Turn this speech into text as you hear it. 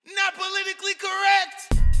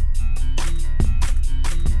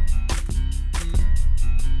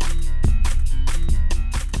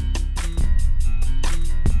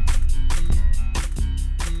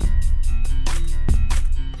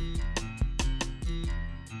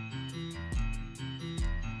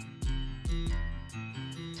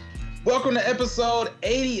Welcome to episode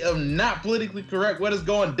 80 of Not Politically Correct. What is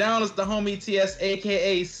going down? It's the homie TS,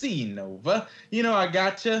 aka C Nova. You know I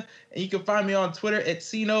gotcha. And you can find me on Twitter at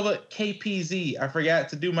CNovaKPZ. I forgot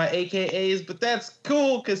to do my AKAs, but that's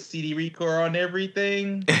cool because CD Recore on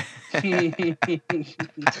everything.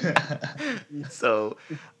 So,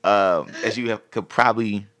 as you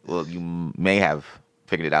you may have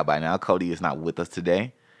figured it out by now, Cody is not with us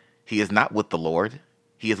today. He is not with the Lord.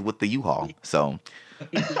 He is with the U-Haul. So,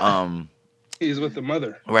 he's with the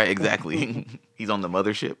mother. Right, exactly. He's on the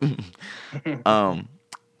mothership.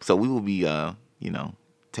 So we will be,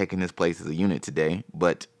 taking his place as a unit today.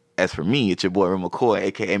 But as for me, it's your boy Rim McCoy,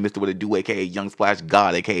 aka Mr. What It Do, aka Young Splash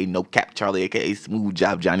God, aka No Cap Charlie, aka Smooth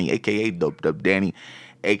Job Johnny, aka Dope Dub Danny,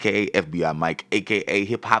 aka FBI Mike, aka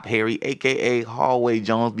Hip Hop Harry, aka Hallway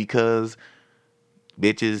Jones, because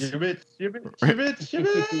bitches. You're a bitch, you're a bitch, you're a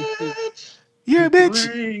bitch, you're a bitch. You're a bitch.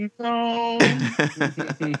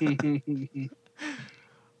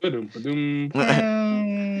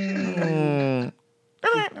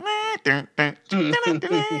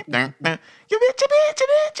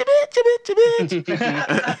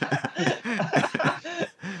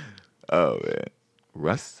 Oh man,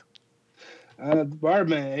 Russ.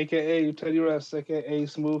 Barman, aka Teddy Russ, aka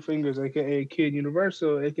Smooth Fingers, aka Kid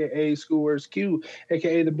Universal, aka Schoolworks Q,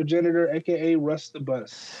 aka the Progenitor, aka Russ the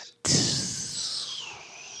Bus.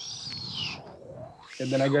 And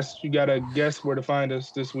then I guess you gotta guess where to find us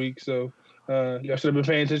this week. So y'all should have been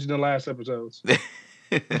paying attention to the last episodes.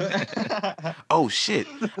 Oh shit!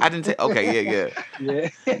 I didn't say. Okay,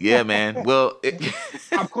 yeah, man. Well,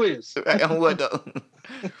 pop quiz. What though?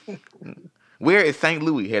 Where is St.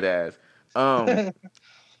 Louis, head ass?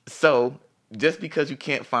 So just because you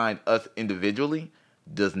can't find us individually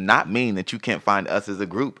does not mean that you can't find us as a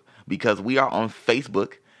group, because we are on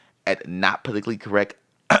Facebook at Not Politically Correct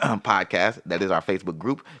Podcast. That is our Facebook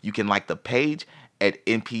group. You can like the page at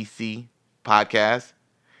NPC Podcast.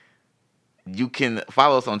 You can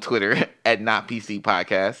follow us on Twitter at Not PC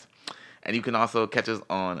Podcast. And you can also catch us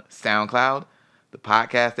on SoundCloud, the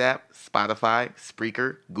podcast app, Spotify,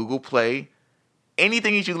 Spreaker, Google Play.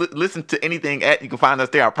 Anything you should listen to anything at, you can find us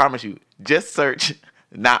there. I promise you. Just search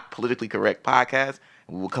Not Politically Correct Podcast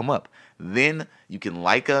and we will come up. Then you can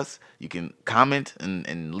like us, you can comment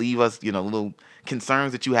and leave us, little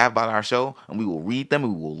concerns that you have about our show, and we will read them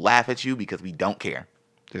and we will laugh at you because we don't care.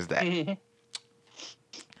 Just that.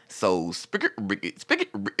 So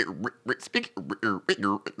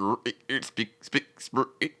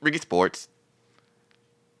Ricky Sports.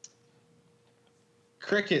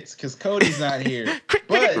 Crickets, because Cody's not here.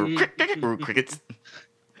 Crickets.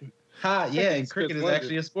 Ha, yeah, and cricket is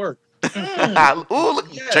actually a sport. Ooh, look,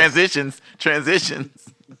 yes. Transitions.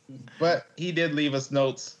 But he did leave us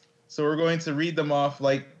notes, so we're going to read them off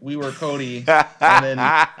like we were Cody, and then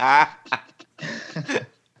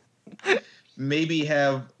maybe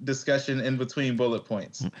have discussion in between bullet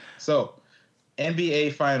points. So,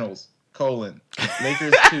 NBA Finals,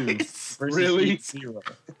 Lakers 2 versus really? 0.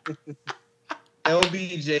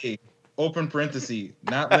 LBJ, open parenthesis,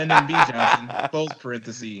 not Lyndon B. Johnson, close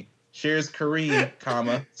parenthesis, shares Kareem,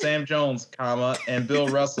 comma, Sam Jones, comma, and Bill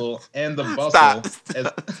Russell, and the bustle.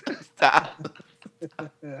 Stop.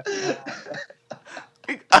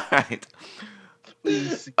 All right.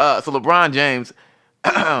 So LeBron James.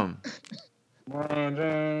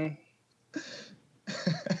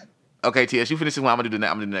 Okay, TS, you finish this one. I'm gonna do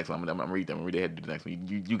the next one. I'm gonna read them. I'm gonna read ahead and do the next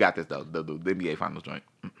one. You got this though. The NBA Finals joint.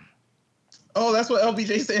 Oh, that's what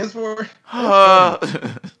LBJ stands for?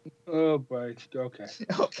 Oh, boy. Okay.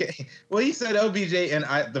 Okay. Well, he said LBJ,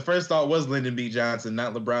 and the first thought was Lyndon B. Johnson,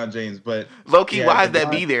 not LeBron James. But low-key, yeah, why is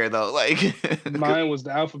that B there, though? Like, mine was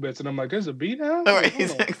the alphabets, and I'm like, there's a B now? All right.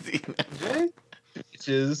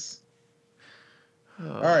 Bitches.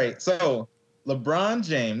 All right. So, LeBron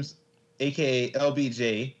James, a.k.a.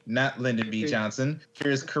 LBJ, not Lyndon B. Johnson,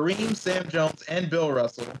 shares Kareem, Sam Jones, and Bill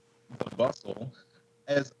Russell, the bustle,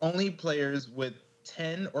 as only players with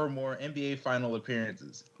 10 or more NBA final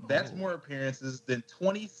appearances. That's more appearances than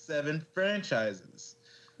 27 franchises.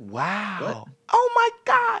 Wow. What? Oh my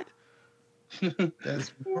God.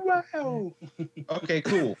 That's wow. Okay,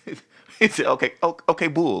 cool. It's okay,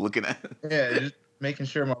 bull, looking at it. Yeah, just making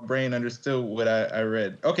sure my brain understood what I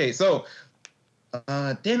read. Okay, so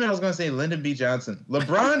damn it, I was gonna say Lyndon B. Johnson.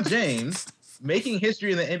 LeBron James making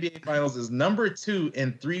history in the NBA Finals is number 2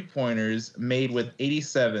 in 3-pointers made with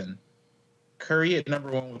 87. Curry at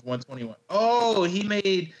number 1 with 121. Oh, he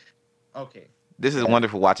made... Okay. This is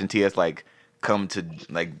wonderful watching TS, like, come to,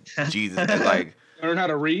 like, Jesus, like... Learn how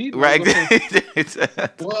to read? Right.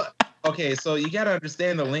 Well, okay, so you got to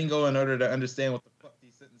understand the lingo in order to understand what the fuck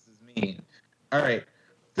these sentences mean. All right.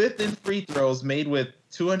 fifth in free throws made with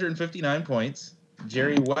 259 points.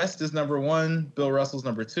 Jerry West is number 1. Bill Russell's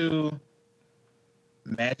number 2.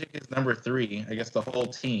 Magic is number 3. I guess the whole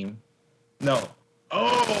team. No.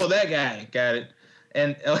 Oh, that guy. Got it.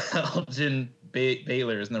 And Elgin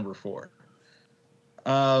Baylor is number 4.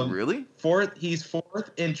 Really? He's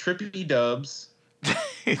fourth in triple dubs,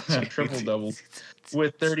 triple doubles,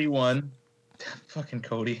 with 31. Fucking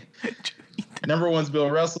Cody. Number 1's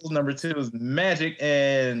Bill Russell. Number 2 is Magic,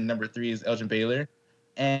 and number 3 is Elgin Baylor.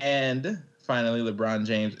 And finally, LeBron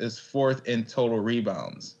James is fourth in total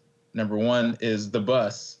rebounds. Number 1 is The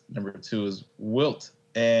Bus. Number 2 is Wilt,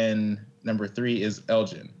 and number 3 is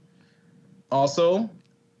Elgin. Also,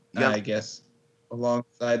 I guess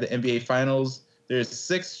alongside the NBA Finals, there's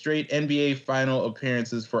 6 straight NBA Final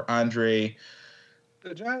appearances for Andre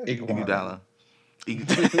Iguodala.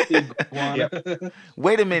 Yep.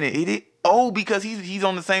 Wait a minute, he did? Oh, because he's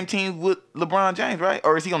on the same team with LeBron James, right?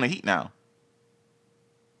 Or is he on the Heat now?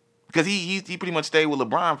 Because he pretty much stayed with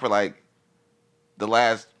LeBron for like the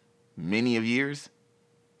last many of years.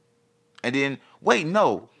 And then wait,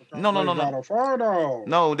 no,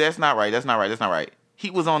 no, that's not right.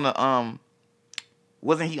 He was on the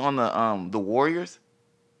wasn't he on the Warriors?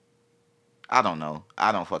 I don't know.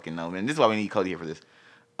 I don't fucking know, man. This is why we need Cody here for this.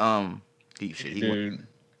 He went.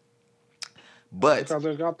 But because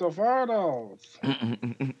they got the photos.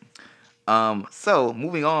 So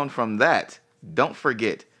moving on from that, don't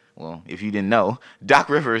forget. Well, if you didn't know, Doc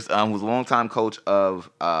Rivers was a longtime coach of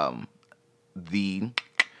the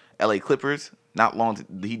LA Clippers. Not long.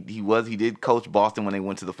 He did coach Boston when they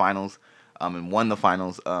went to the finals and won the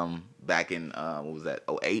finals back in what was that,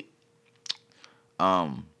 2008.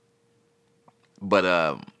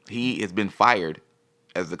 But he has been fired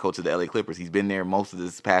as the coach of the LA Clippers. He's been there most of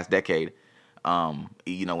this past decade. When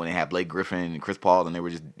they had Blake Griffin and Chris Paul, and they were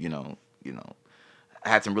just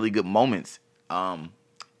had some really good moments.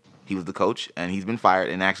 He was the coach, and he's been fired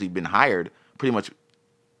and actually been hired pretty much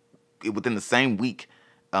within the same week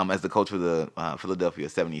as the coach for the Philadelphia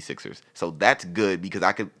 76ers. So that's good because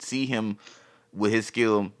I could see him with his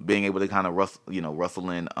skill being able to kind of rustle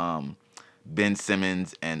in Ben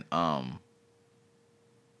Simmons and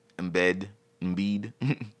Embiid,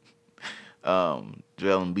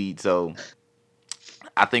 Joel Embiid. So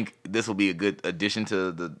I think this will be a good addition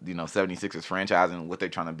to the 76ers franchise and what they're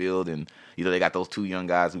trying to build. And they got those 2 young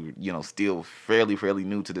guys who still fairly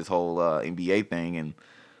new to this whole NBA thing. And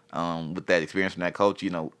with that experience from that coach,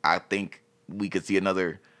 I think we could see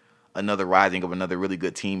another rising of another really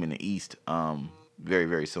good team in the East very,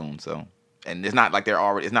 very soon. So, and it's not like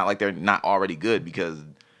they're not already good because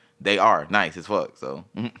they are nice as fuck. So,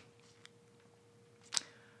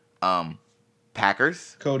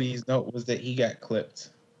 Packers. Cody's note was that he got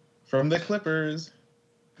clipped from the Clippers.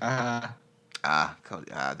 Cody.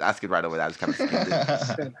 I skipped right over that. I just kind of skimmed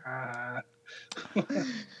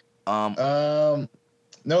it.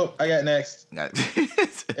 Nope. I got next. Got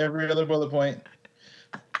it. Every other bullet point.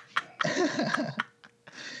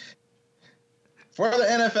 For the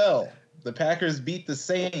NFL, the Packers beat the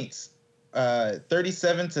Saints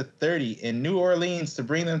 37-30 in New Orleans to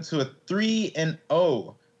bring them to a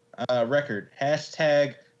 3-0 record.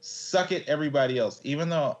 Hashtag suck it, everybody else. Even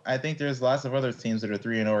though I think there's lots of other teams that are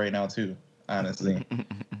 3-0 right now too. Honestly,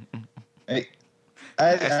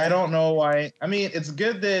 I don't know why. I mean, it's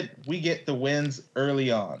good that we get the wins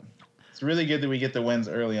early on. It's really good that we get the wins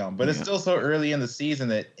early on, but it's still so early in the season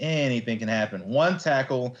that anything can happen. One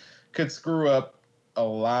tackle could screw up a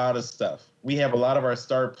lot of stuff. We have a lot of our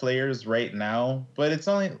star players right now, but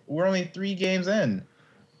we're only 3 games in.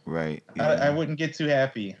 Right. Yeah. I wouldn't get too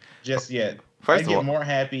happy just yet. I'd get more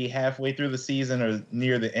happy halfway through the season or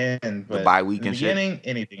near the end. But the bye week and beginning,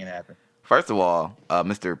 anything can happen. First of all,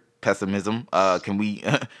 Mr. Pessimism, can we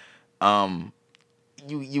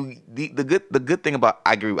the good thing about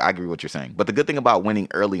I agree with what you're saying, but the good thing about winning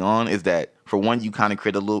early on is that for one, you kind of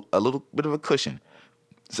create a little bit of a cushion.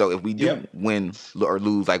 So if we do win or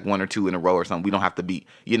lose like 1 or 2 in a row or something, we don't have to beat,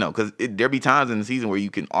 because there be times in the season where you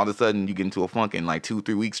can all of a sudden you get into a funk and like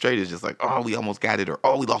 2-3 weeks straight is just like, oh, we almost got it, or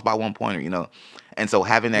oh, we lost by 1 point, and so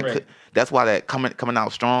having that, that's why that coming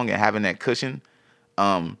out strong and having that cushion,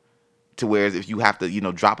 to whereas if you have to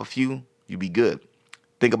drop a few, you be good.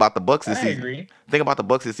 Think about the Bucks this season. Agree. Think about the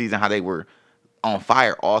Bucks this season, how they were on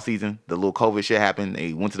fire all season. The little COVID shit happened.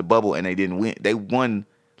 They went to the bubble and they didn't win. They won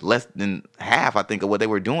less than half, I think, of what they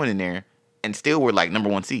were doing in there, and still were like number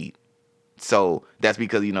 1 seed. So that's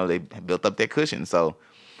because they built up that cushion. So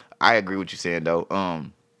I agree with you saying though.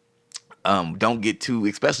 Don't get too,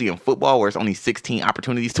 especially in football where it's only 16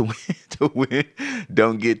 opportunities to win.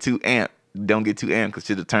 Don't get too amped don't get too amped because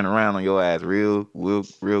shit'll turn around on your ass real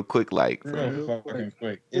quick. Like, real fucking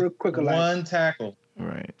quick. Real quick, one tackle.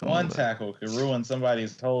 Right. One tackle could ruin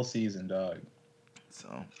somebody's whole season, dog.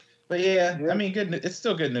 So. But yeah, I mean, good. It's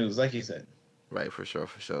still good news, like you said. Right, for sure.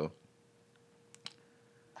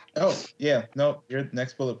 Oh yeah, no, your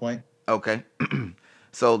next bullet point. Okay.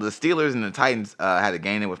 So the Steelers and the Titans had a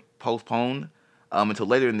game that was postponed until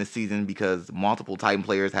later in the season because multiple Titan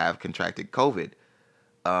players have contracted COVID.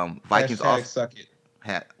 Vikings also suck it.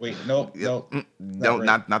 Wait, nope.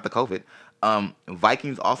 Not the COVID.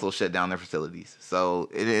 Vikings also shut down their facilities. So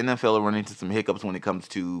the NFL are running into some hiccups when it comes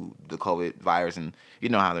to the COVID virus, and you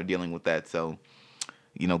know how they're dealing with that. So,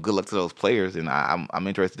 good luck to those players, and I'm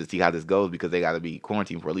interested to see how this goes because they got to be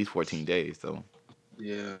quarantined for at least 14 days. So,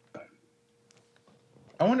 yeah.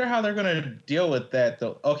 I wonder how they're gonna deal with that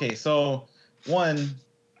though. Okay, so one,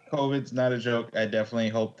 COVID's not a joke. I definitely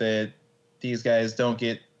hope that these guys don't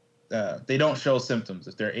get they don't show symptoms.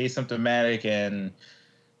 If they're asymptomatic and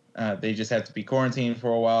they just have to be quarantined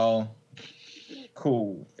for a while,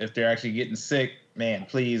 cool. If they're actually getting sick, man,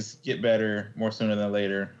 please get better more sooner than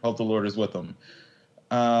later. Hope the Lord is with them.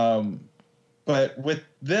 But with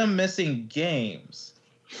them missing games,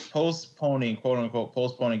 postponing, quote unquote,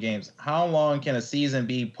 postponing games, how long can a season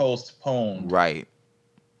be postponed? Right.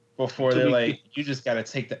 Before they're like, you just got to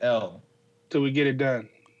take the L. Till we get it done.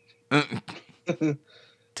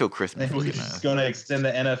 Till Christmas. And we're just going to extend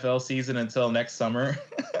the NFL season until next summer.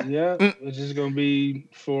 Yeah, it's just going to be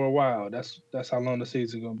for a while. That's how long the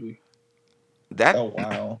season's going to be. Oh,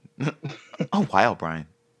 wow. Oh, wow, Brian.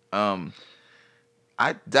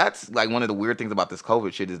 That's like one of the weird things about this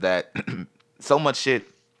COVID shit is that so much shit,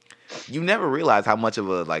 you never realize how much of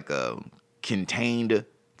a contained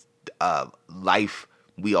life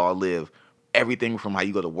we all live. Everything from how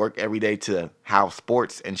you go to work every day to how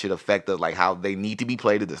sports and shit affect us, like how they need to be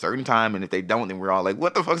played at a certain time, and if they don't, then we're all like,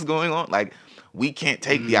 what the fuck's going on? Like, we can't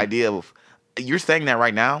take the idea of, you're saying that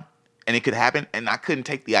right now, and it could happen, and I couldn't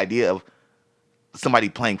take the idea of somebody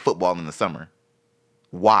playing football in the summer.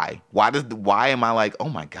 Why? Why am I like, oh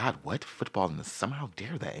my God, what? Football in the summer? How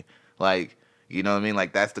dare they? Like, you know what I mean?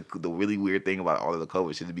 Like, that's the really weird thing about all of the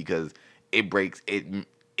COVID shit is because it breaks it.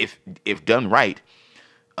 If done right,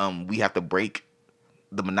 we have to break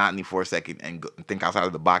the monotony for a second and think outside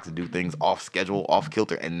of the box and do things off schedule, off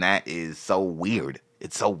kilter, and that is so weird.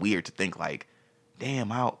 It's so weird to think like, they had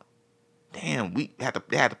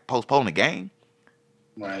to postpone the game.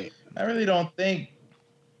 Right. I really don't think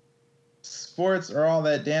sports are all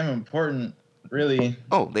that damn important, really.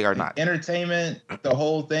 Oh, they are not. Entertainment, the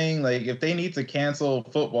whole thing. Like, if they need to cancel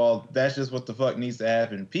football, that's just what the fuck needs to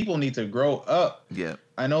happen. People need to grow up. Yeah.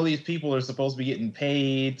 I know these people are supposed to be getting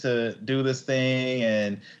paid to do this thing,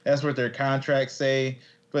 and that's what their contracts say.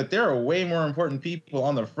 But there are way more important people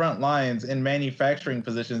on the front lines in manufacturing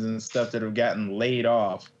positions and stuff that have gotten laid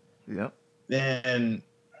off. Yep. And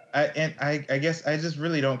I guess I just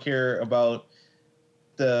really don't care about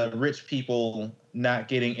the rich people not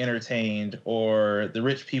getting entertained or the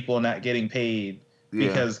rich people not getting paid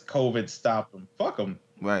because COVID stopped them. Fuck them.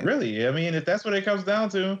 Right. Really. I mean, if that's what it comes down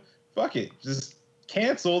to, fuck it. Just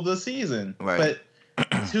cancel the season. Right.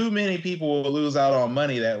 But too many people will lose out on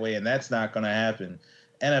money that way, and that's not going to happen.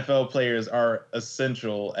 NFL players are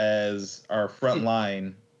essential as our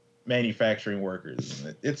frontline manufacturing workers.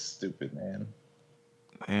 It's stupid, man.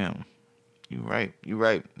 Damn. You're right.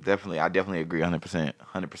 Definitely. I definitely agree 100%.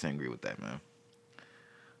 100% agree with that, man.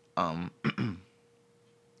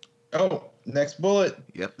 Oh, next bullet.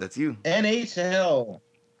 Yep, that's you. NHL.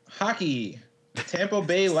 Hockey. Tampa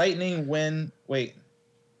Bay Lightning win. Wait.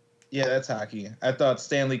 Yeah, that's hockey. I thought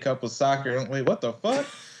Stanley Cup was soccer. Wait, what the fuck?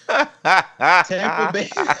 Tampa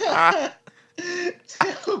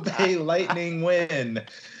Bay Lightning win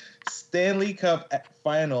Stanley Cup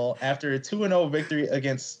final after a 2-0 victory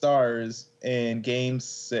against Stars in Game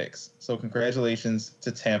 6. So congratulations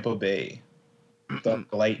to Tampa Bay, the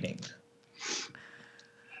Lightning.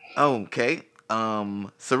 Okay.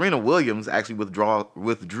 Serena Williams actually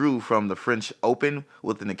withdrew from the French Open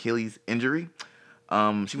with an Achilles injury.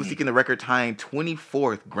 She was seeking the record-tying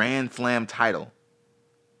 24th Grand Slam title.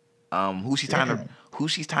 Who she's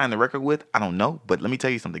tying the record with, I don't know. But let me tell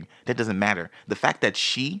you something. That doesn't matter. The fact that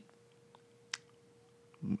she,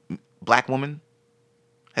 black woman,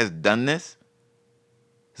 has done this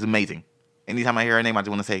is amazing. Anytime I hear her name, I just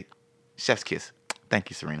want to say, chef's kiss. Thank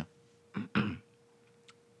you, Serena.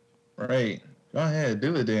 Right. Go ahead.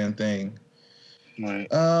 Do the damn thing. Right.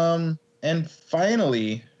 And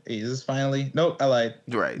finally, is this finally? Nope, I lied.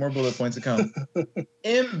 Right. More bullet points to come.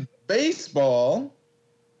 In baseball,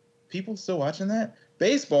 people still watching that?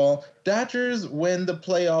 Baseball, Dodgers win the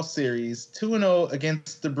playoff series 2-0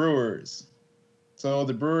 against the Brewers. So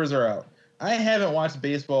the Brewers are out. I haven't watched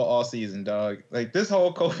baseball all season, dog. Like, this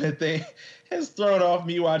whole COVID thing has thrown off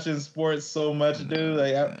me watching sports so much, dude.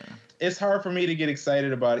 Like, it's hard for me to get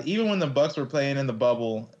excited about it. Even when the Bucks were playing in the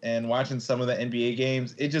bubble and watching some of the NBA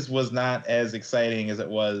games, it just was not as exciting as it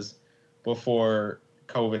was before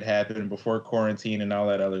COVID happened, before quarantine and all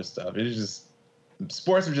that other stuff. It's just,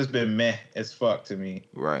 sports have just been meh as fuck to me.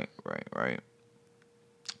 Right.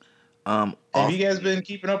 Have you guys been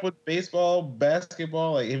keeping up with baseball,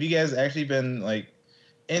 basketball? Like, have you guys actually been like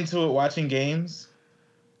into it, watching games?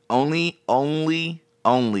 Only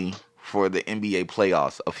for the NBA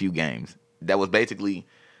playoffs, a few games. That was basically,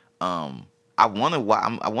 I want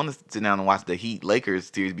to sit down and watch the Heat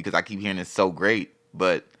Lakers series because I keep hearing it's so great,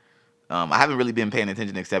 but I haven't really been paying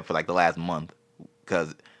attention except for like the last month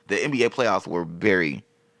because the NBA playoffs were very,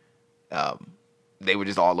 they were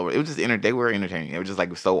just all over. It was just they were entertaining. It was just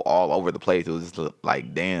like so all over the place. It was just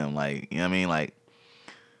like, damn, like, you know what I mean? Like,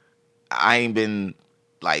 I ain't been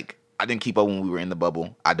like, I didn't keep up when we were in the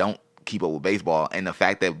bubble. I don't keep up with baseball, and the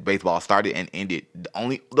fact that baseball started and ended, the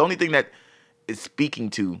only thing that is speaking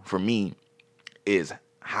to for me is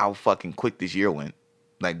how fucking quick this year went.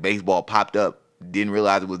 Like, baseball popped up, didn't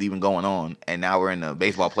realize it was even going on, and now we're in the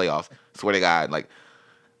baseball playoffs. Swear to God, like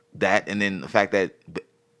that, and then the fact that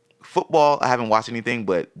football, I haven't watched anything,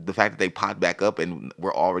 but the fact that they popped back up and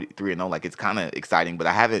we're already 3-0, like, it's kind of exciting, but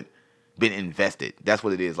I haven't been invested. That's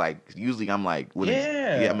what it is. Like, usually I'm like, I'm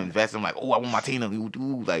invested. I'm like, oh, I want my team to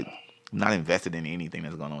do. Like, I'm not invested in anything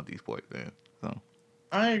that's going on with these sports, man. So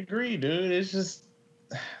I agree, dude. It's just,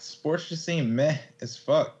 sports just seem meh as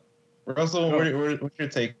fuck. Russell, what's your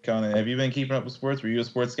take on it? Have you been keeping up with sports? Were you a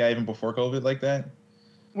sports guy even before COVID like that?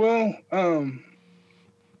 Well,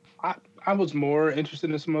 I was more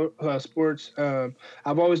interested in sports.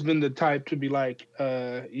 I've always been the type to be like,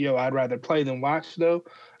 I'd rather play than watch, though.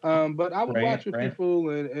 But I would watch with people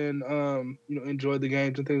and enjoy the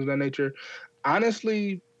games and things of that nature.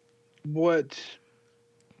 Honestly, what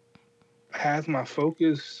has my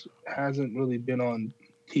focus hasn't really been on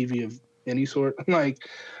TV of any sort. Like,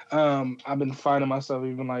 I've been finding myself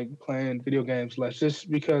even like playing video games less, just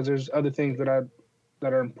because there's other things that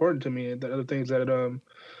are important to me, and the other things that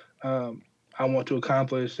I want to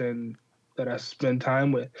accomplish and that I spend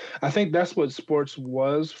time with. I think that's what sports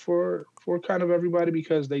was for kind of everybody,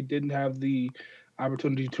 because they didn't have the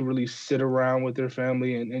opportunity to really sit around with their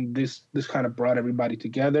family, and this kind of brought everybody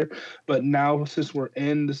together. But now, since we're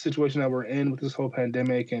in the situation that we're in with this whole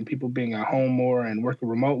pandemic and people being at home more and working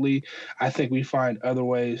remotely, I think we find other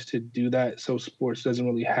ways to do that. So sports doesn't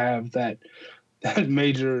really have that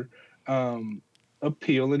major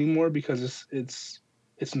appeal anymore, because it's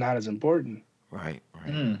not as important. Right.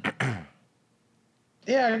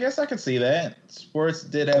 Yeah, I guess I could see that. Sports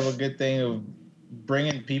did have a good thing of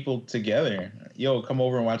bringing people together. Yo, come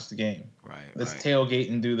over and watch the game. Right. Let's tailgate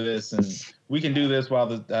and do this, and we can do this while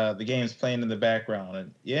the game's playing in the background.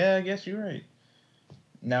 And yeah, I guess you're right.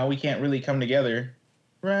 Now we can't really come together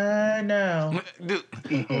right now.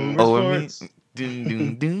 Over sports.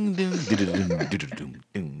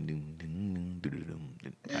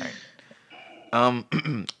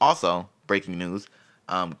 Also, breaking news.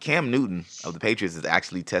 Cam Newton of the Patriots is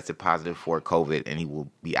actually tested positive for COVID, and he will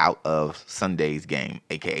be out of Sunday's game,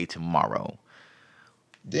 aka tomorrow.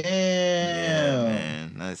 Damn. Yeah,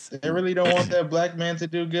 man. They really don't want that black man to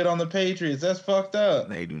do good on the Patriots. That's fucked up.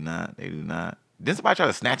 They do not. Didn't somebody try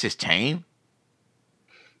to snatch his chain?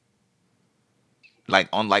 While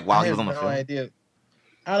he was on the field? I have no idea.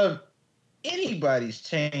 Out of anybody's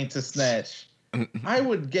chain to snatch, I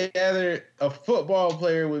would gather a football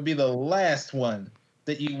player would be the last one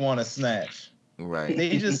that you want to snatch. Right.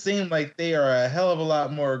 They just seem like they are a hell of a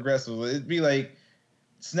lot more aggressive. It'd be like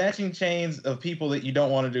snatching chains of people that you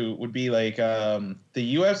don't want to do would be like the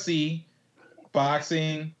UFC,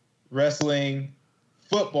 boxing, wrestling,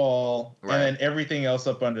 football, and then everything else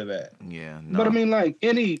up under that. Yeah. No. But I mean, like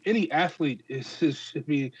any athlete should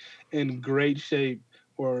be in great shape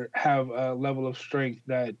or have a level of strength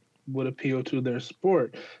that would appeal to their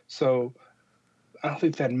sport. So I don't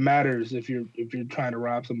think that matters if you're trying to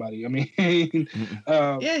rob somebody. I mean,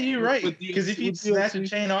 yeah, you're right. Because if you snatch a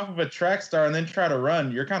chain off of a track star and then try to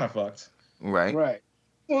run, you're kind of fucked. Right.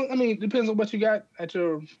 Well, I mean, it depends on what you got at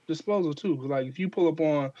your disposal too. Like if you pull up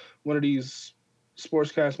on one of these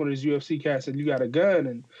sports casts, one of these UFC casts, and you got a gun,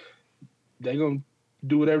 and they're gonna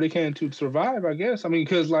do whatever they can to survive, I guess. I mean,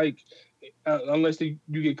 because like unless you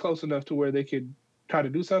get close enough to where they could try to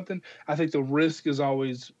do something, I think the risk is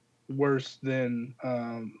always worse than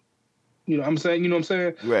You know what I'm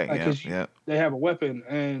saying? Right. Like, Yeah. 'cause Yeah. they have a weapon,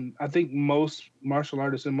 and I think most martial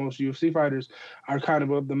artists and most UFC fighters are kind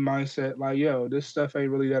of the mindset like, yo, this stuff ain't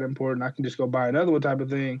really that important. I can just go buy another one type of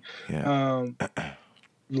thing. Yeah.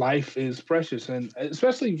 Life is precious, and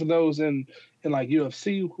especially for those in like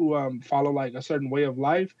UFC who follow like a certain way of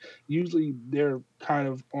life. Usually, they're kind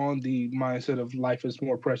of on the mindset of life is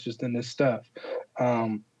more precious than this stuff.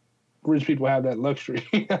 Rich people have that luxury,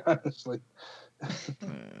 honestly.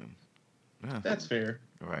 Yeah. That's fair.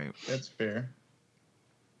 Right. That's fair.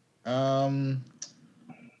 All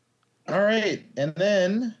right, and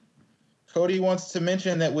then Cody wants to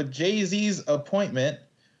mention that with Jay-Z's appointment,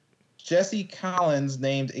 Jesse Collins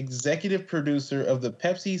named executive producer of the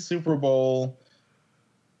Pepsi Super Bowl.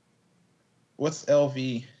 What's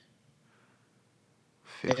LV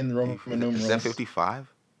in Roman numerals? Is that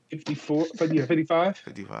 55? 54, 55?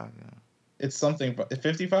 55, yeah. It's something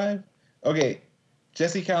 55? Okay.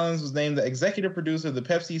 Jesse Collins was named the executive producer of the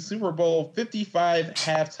Pepsi Super Bowl 55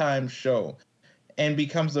 halftime show and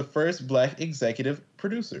becomes the first black executive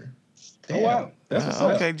producer. Damn, Oh, wow. That's what's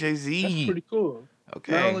up. Okay, Jay-Z. That's pretty cool.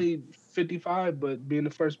 Okay. Not only 55, but being the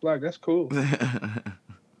first black, that's cool.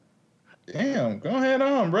 Damn, go ahead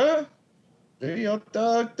on, bruh. There your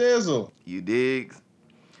Thug Thizzle. You digs?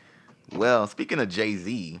 Well, speaking of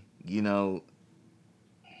Jay-Z, you know,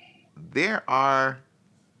 there are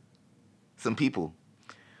some people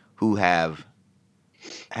who have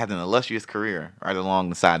had an illustrious career right along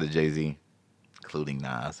the side of Jay-Z, including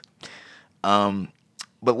Nas.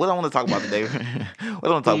 But what I want to talk about today,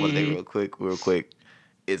 real quick,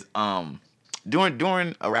 is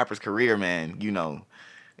during a rapper's career, man, you know,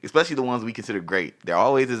 especially the ones we consider great, there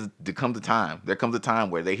comes a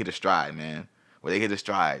time where they hit a stride, man,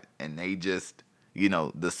 and they just, you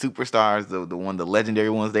know, the superstars, the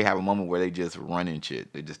legendary ones, they have a moment where they just running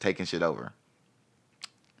shit, they're just taking shit over,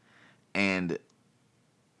 and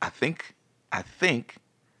I think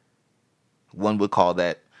one would call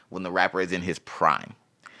that when the rapper is in his prime.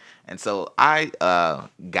 And so I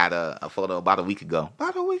got a photo about a week ago.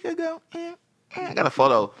 I got a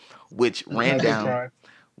photo which ran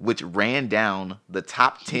down the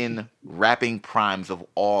top 10 rapping primes of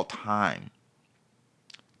all time.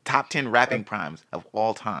 Top 10 rapping primes of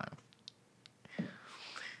all time.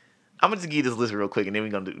 I'm gonna just give you this list real quick, and then we're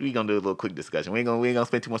gonna do a little quick discussion. We ain't gonna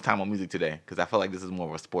spend too much time on music today because I feel like this is more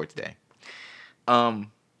of a sports day. The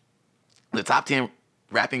top 10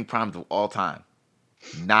 rapping primes of all time: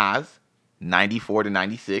 Nas, 94 to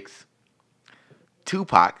 96;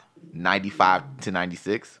 Tupac, 95 to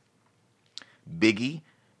 96; Biggie,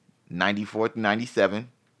 94 to 97;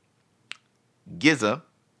 GZA,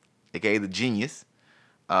 aka the Genius,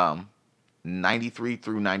 93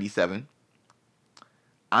 through 97;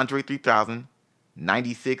 Andre 3000,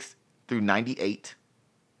 96 through 98;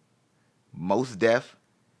 Mos Def,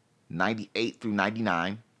 98 through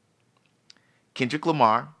 99; Kendrick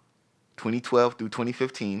Lamar, 2012 through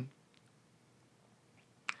 2015;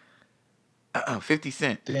 50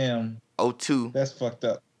 Cent, Damn. 02. That's fucked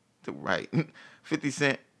up. Right. 50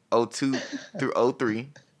 Cent, 02 through 03.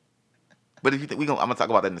 But if you think I'm gonna talk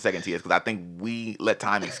about that in a second, TS, because I think we let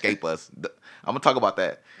time escape us. I'm gonna talk about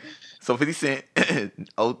that. So 50 Cent,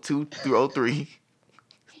 02 through 03.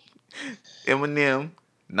 Eminem,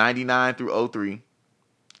 99 through 03.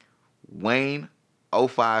 Wayne,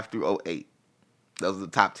 05 through 08. Those are the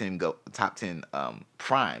top 10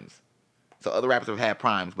 primes. So other rappers have had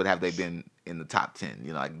primes, but have they been in the top 10?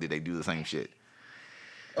 You know, like, did they do the same shit?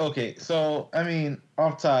 Okay, so I mean,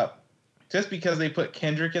 off top, just because they put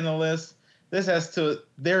Kendrick in the list,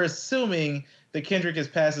 they're assuming that Kendrick is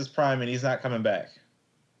past his prime and he's not coming back.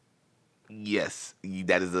 Yes,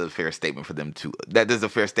 that is a fair statement for them to. That is a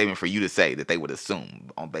fair statement for you to say that they would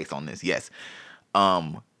assume based on this. Yes.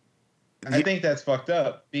 I think that's fucked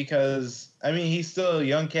up because, I mean, he's still a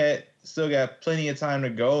young cat, still got plenty of time to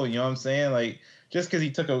go. You know what I'm saying? Like, just because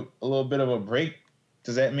he took a little bit of a break,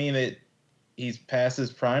 does that mean that he's past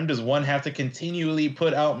his prime? Does one have to continually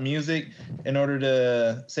put out music in order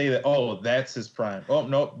to say that, oh, that's his prime? Oh,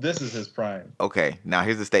 no, this is his prime. Okay, now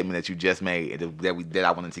here's the statement that you just made that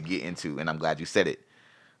I wanted to get into, and I'm glad you said it.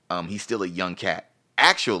 He's still a young cat.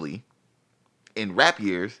 Actually, in rap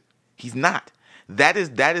years, he's not. This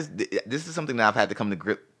is something that I've had to come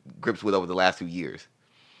to grips with over the last few years.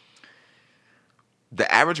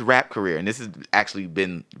 The average rap career, and this has actually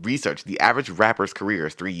been researched, the average rapper's career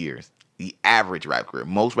is 3 years. The average rap career.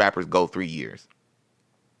 Most rappers go 3 years.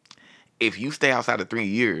 If you stay outside of 3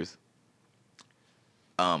 years,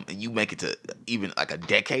 and you make it to even like a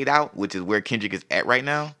decade out, which is where Kendrick is at right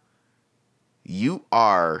now, you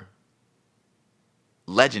are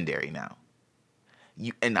legendary now.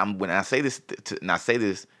 when I say this,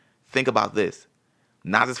 think about this.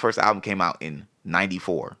 Nas's first album came out in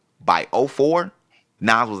 94. By 04,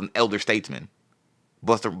 Nas was an elder statesman.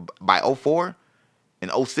 By 04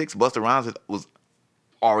 and 06, Busta Rhymes was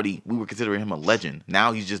already, we were considering him a legend.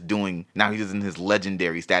 Now he's just in his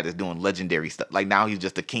legendary status, doing legendary stuff. Like now he's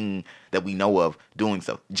just the king that we know of doing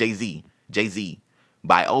stuff. Jay-Z,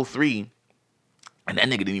 by 03, and that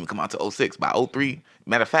nigga didn't even come out to 06. By 03,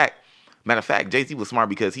 matter of fact, Jay-Z was smart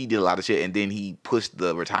because he did a lot of shit and then he pushed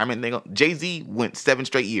the retirement thing. Jay-Z went 7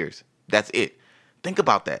 straight years. That's it. Think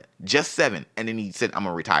about that. Just 7. And then he said, I'm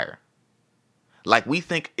going to retire. Like we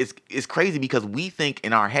think it's crazy because we think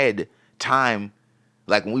in our head time,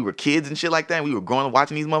 like when we were kids and shit like that, and we were growing up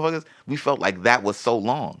watching these motherfuckers, we felt like that was so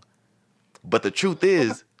long. But the truth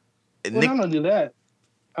is, not only that,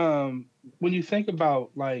 when you think about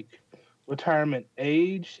like retirement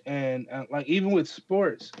age and like even with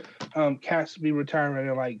sports, cats be retiring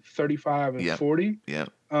at like 35 and 40. Yeah.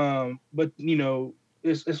 But you know,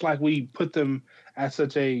 it's like we put them at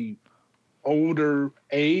such a older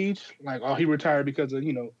age, like, oh, he retired because of,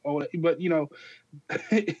 you know, old, but you know,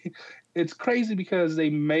 it's crazy because they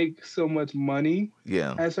make so much money.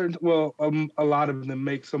 Yeah. At certain, a lot of them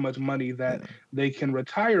make so much money that they can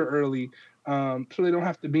retire early, so they don't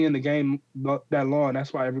have to be in the game that long.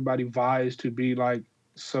 That's why everybody vies to be like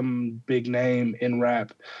some big name in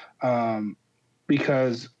rap,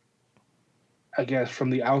 because I guess from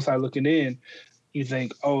the outside looking in, you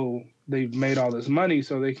think, oh, they've made all this money,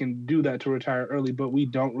 so they can do that to retire early. But we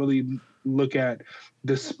don't really look at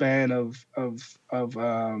the span of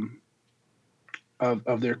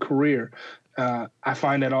their career. I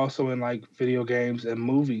find that also in like video games and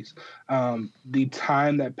movies. The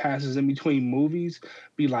time that passes in between movies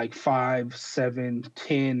be like 5, 7,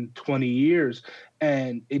 10, 20 years.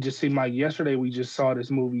 And it just seemed like yesterday we just saw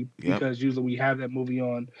this movie because usually we have that movie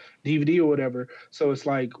on DVD or whatever. So it's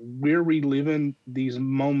like we're reliving these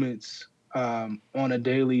moments on a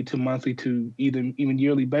daily to monthly to even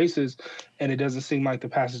yearly basis, and it doesn't seem like the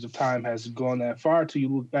passage of time has gone that far till you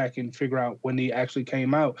look back and figure out when they actually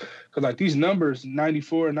came out. Because like these numbers,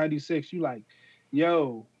 94 and 96, you like,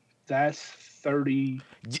 yo, that's 30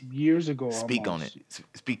 years ago. Speak almost. On it.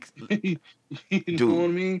 Speak. You know what I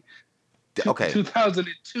mean? Okay.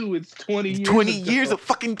 2002, it's 20 years 20 ago. years of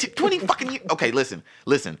fucking 20 fucking years. Okay, listen.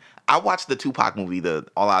 I watched the Tupac movie, the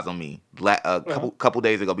All Eyes on Me, couple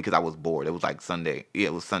days ago because I was bored. It was like Sunday. Yeah,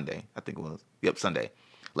 it was Sunday. I think it was. Yep, Sunday.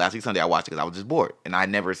 Last week Sunday I watched it because I was just bored, and I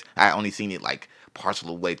only seen it like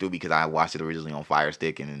partial way through because I watched it originally on Fire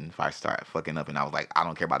Stick, and then Fire started fucking up, and I was like, I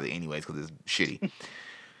don't care about it anyways because it's shitty.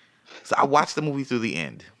 So I watched the movie through the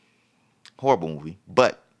end. Horrible movie,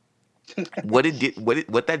 but what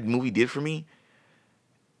that movie did for me.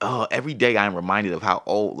 Every day I'm reminded of how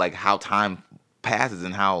old, like how time passes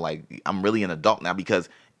and how like I'm really an adult now because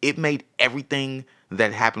it made everything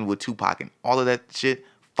that happened with Tupac and all of that shit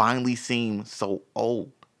finally seem so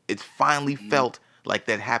old. It finally felt like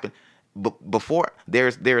that happened. But before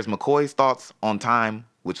there's McCoy's thoughts on time,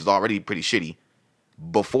 which is already pretty shitty,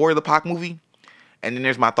 before the Pac movie, and then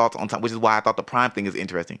there's my thoughts on time, which is why I thought the Prime thing is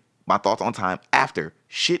interesting. My thoughts on time after.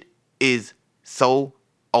 Shit is so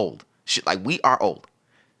old. Shit, like we are old.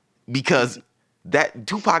 Because that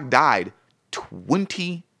Tupac died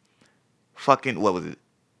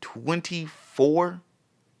 24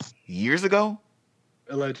 years ago?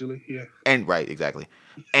 Allegedly, yeah. And right, exactly.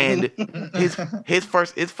 And his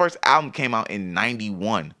first album came out in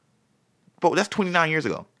 91. Bro, that's 29 years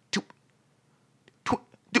ago.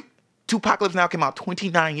 Tupacalypse Now came out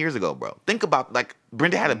 29 years ago, bro. Think about like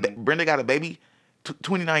Brenda got a baby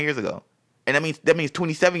 29 years ago. And that means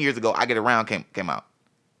 27 years ago I Get Around came out.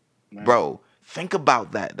 Man. Bro, think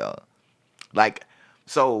about that, though. Like,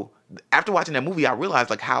 so after watching that movie, I realized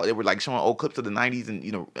like how they were like showing old clips of the 90s and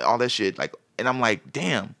you know all that shit. Like, and I'm like,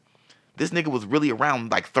 damn, this nigga was really around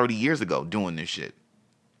like 30 years ago doing this shit.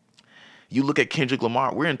 You look at Kendrick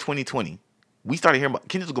Lamar. We're in 2020. We started hearing about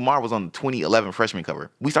Kendrick Lamar was on the 2011 freshman cover.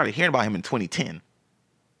 We started hearing about him in 2010.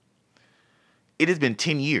 It has been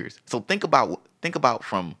 10 years. So think about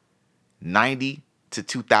from 90 to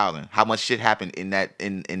 2000, how much shit happened in that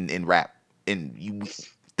in rap, and you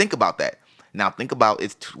think about that. Now think about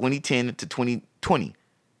it's 2010 to 2020.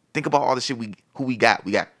 Think about all the shit who we got.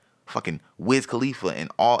 We got fucking Wiz Khalifa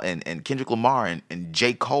and Kendrick Lamar and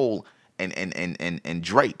J. Cole and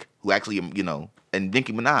Drake, who actually and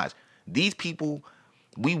Nicki Minaj. These people,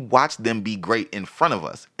 we watched them be great in front of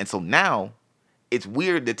us, and so now it's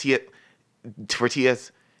weird that for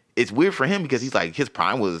TS, it's weird for him because he's like his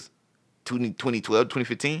prime was 2012,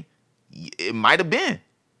 2015, it might have been.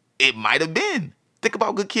 Think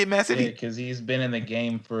about Good Kid, Mad City. Yeah, because he's been in the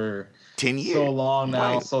game for 10 years. so long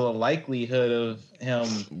now, Right. so the likelihood of him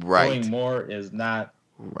doing more is not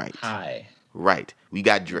high. Right. We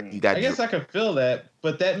got Drake. You got. I guess I could feel that,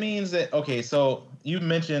 but that means that okay. So you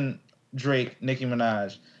mentioned Drake, Nicki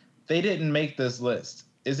Minaj. They didn't make this list.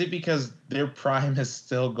 Is it because their prime is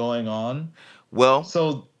still going on? Well,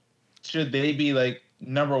 so should they be like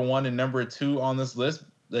number 1 and number 2 on this list,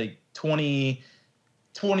 like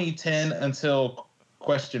 2010 until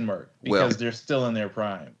question mark, because they're still in their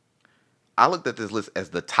prime? I looked at this list as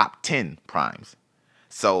the top 10 primes.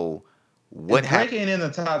 So what happened? Drake ain't in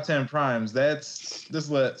the top 10 primes. This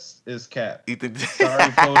list is cap.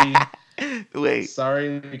 Sorry, Cody. Wait.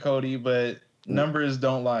 Sorry, Cody, but numbers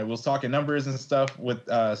don't lie. We'll talk in numbers and stuff with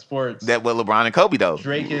sports. That with LeBron and Kobe though.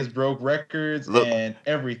 Drake has broke records and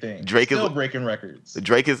everything. Drake still breaking records.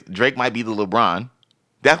 Drake might be the LeBron.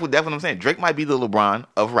 That's what I'm saying. Drake might be the LeBron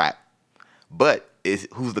of rap, but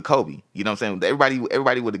who's the Kobe? You know what I'm saying?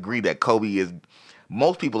 Everybody would agree that Kobe is.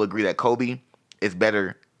 Most people agree that Kobe is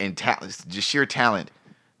better in talent, just sheer talent,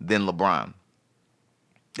 than LeBron.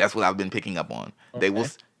 That's what I've been picking up on. Okay.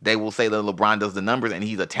 They will say that LeBron does the numbers and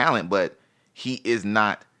he's a talent, but he is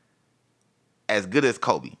not as good as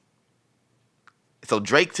Kobe. So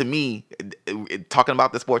Drake, to me, talking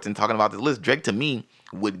about the sports and talking about this list, Drake to me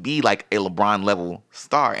would be like a LeBron level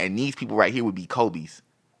star, and these people right here would be Kobe's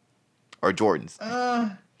or Jordan's.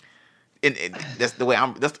 And that's the way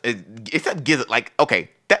I'm. Except GZA, like okay,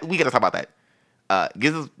 we gotta talk about that.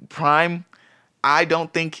 GZA's prime. I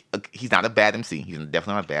don't think he's not a bad MC. He's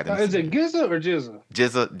definitely not a bad MC. Is it GZA or Jizza?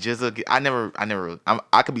 GZA.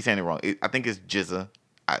 I could be saying it wrong. I think it's GZA.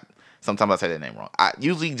 Sometimes I say that name wrong. I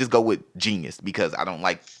usually just go with Genius because I don't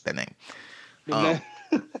like that name. I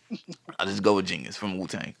just go with Genius from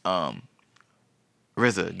Wu-Tang. RZA,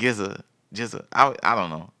 GZA. I don't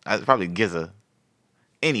know. It's probably GZA.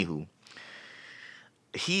 Anywho,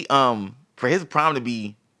 he for his prime to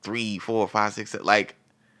be 3, 4, 5, 6, like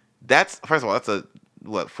that's first of all that's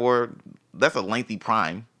that's a lengthy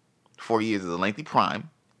prime. 4 years is a lengthy prime,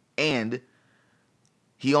 and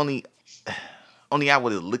he only out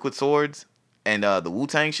with his Liquid Swords and the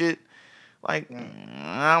Wu-Tang shit. Like,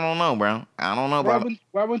 I don't know, bro. I don't know, bro.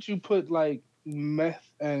 Why wouldn't you put like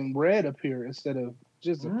Meth and Red up here instead of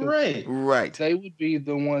just right? They would be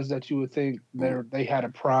the ones that you would think they had a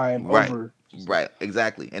prime over. Right,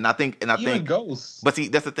 exactly. And I think Ghost. But see,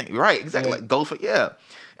 that's the thing, right? Exactly, like Ghost.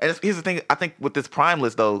 And here's the thing. I think with this prime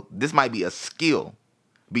list though, this might be a skill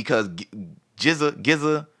because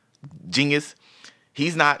GZA, Genius,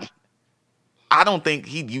 he's not. I don't think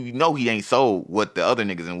he ain't sold what the other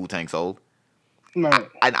niggas in Wu-Tang sold. Right.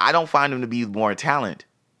 I don't find him to be more talent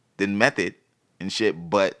than Method and shit,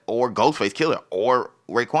 or Ghostface Killer or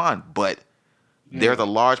Raekwon. But there's a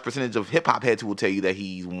large percentage of hip hop heads who will tell you that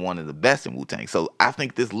he's one of the best in Wu-Tang. So I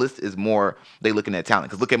think this list is more they looking at talent.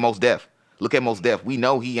 Because look at Mos Def. We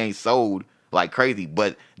know he ain't sold like crazy,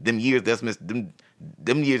 but them years that's missed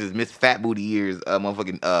them years is missed Fat Booty years,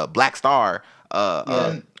 motherfucking Black Star. All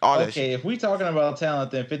that shit. Okay, if we talking about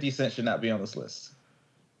talent, then 50 Cent should not be on this list.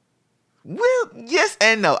 Well, yes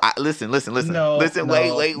and no. Listen. Wait,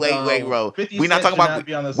 bro. We're not talking about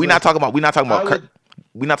Curtis. We're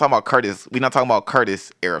not talking about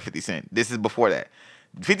Curtis era 50 Cent. This is before that.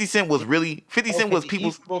 50 Cent was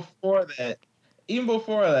people's. Even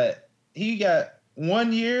before that, he got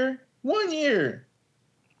 1 year. 1 year.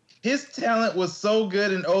 His talent was so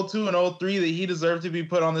good in 02 and 03 that he deserved to be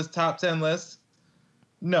put on this top 10 list.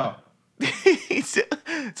 No.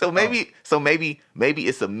 So maybe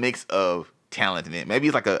it's a mix of talent and maybe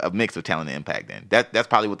it's like a mix of talent and impact. Then that's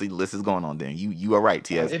probably what the list is going on. Then you are right,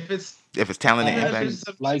 TS. If it's talent and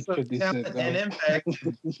impact, like 50 Cent and impact,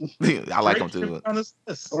 I like him too. On this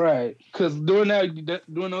list. Right, because during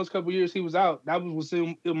those couple years he was out, that was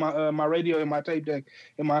in my radio, in my tape deck,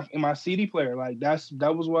 in my CD player. Like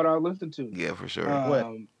that was what I listened to. Yeah, for sure.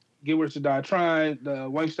 Get Rich or Die Trying, the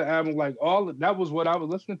Wankster album, like that was what I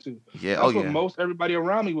was listening to. Yeah, that's what most everybody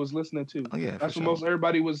around me was listening to. Oh yeah, that's what most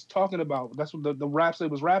everybody was talking about. That's what the raps they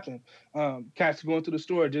was rapping. Cats going to the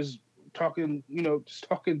store just talking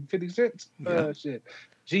 50 cents shit.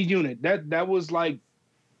 G Unit, that was like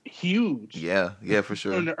huge. Yeah, for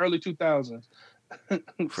sure. In the early 2000s.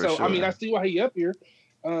 Sure. I mean, I see why he up here.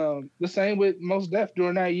 The same with Mos Def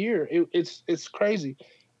during that year. It's crazy.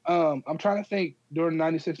 I'm trying to think during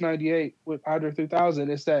 96, 98 with Andre 3000,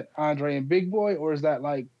 is that Andre and Big Boy, or is that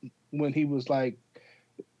like when he was like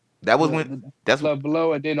that was when that's Love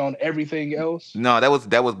Below and then on everything else? No, that was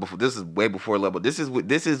before. This is way before Love Below. This is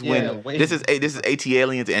AT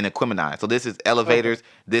Aliens and Equimini. So this is Elevators.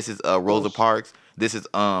 This is Rosa Parks. This is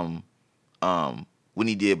when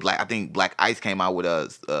he did I think Black Ice came out with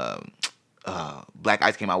what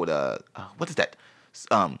is that?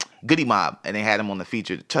 Goody Mob, and they had him on the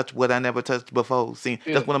feature. Touch what I never touched before. See,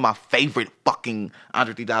 that's one of my favorite fucking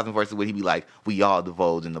Andre 3000 verses where he be like, "We all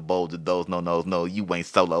divulge in the bulge of those no, you ain't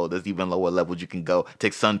solo. There's even lower levels you can go.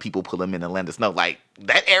 Take sun people, pull them in and land the snow." Like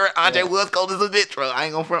that era, Andre was cold as a bitch, bro. I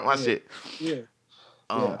ain't gonna front my shit.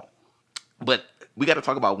 But we got to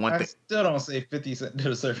talk about one thing. I still don't say 50 Cent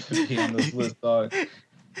deserves to be on this list, dog.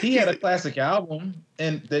 He had a classic album,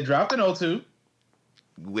 and they dropped in 02.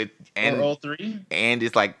 Or 03. And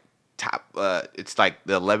it's like top. It's like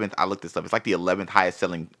the 11th. I looked this up. It's like the 11th highest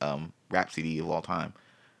selling rap CD of all time.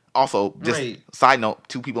 Also, just side note,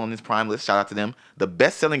 2 people on this prime list. Shout out to them. The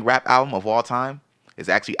best selling rap album of all time is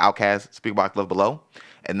actually Outkast, Speakerboxxx Love Below,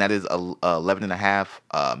 and that is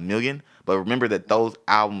 11.5 million. But remember that those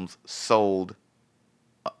albums sold.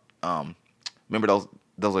 Remember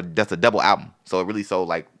that's a double album, so it really sold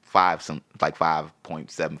like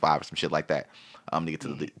 5.75 or some shit like that. To get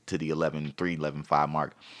to the 11.5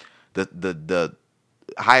 mark. The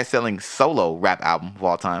highest selling solo rap album of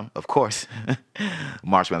all time, of course,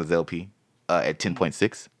 Marshmello's LP at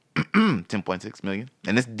 10.6. 10.6 million.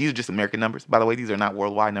 And these are just American numbers. By the way, these are not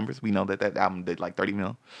worldwide numbers. We know that album did like 30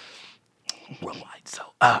 mil worldwide. So,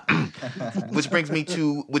 which brings me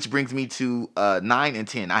to 9 and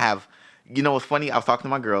 10. I have, what's funny? I was talking to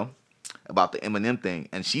my girl about the Eminem thing,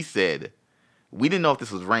 and she said, we didn't know if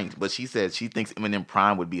this was ranked, but she said she thinks Eminem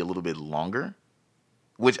Prime would be a little bit longer,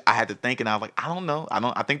 which I had to think, and I was like, I don't know.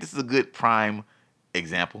 I think this is a good Prime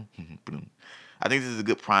example. I think this is a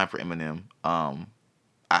good Prime for Eminem. I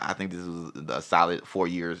think this was a solid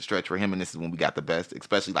 4-year stretch for him, and this is when we got the best,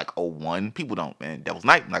 especially like 01. People don't, man. Devil's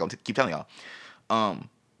Night. I'm not gonna keep telling y'all. One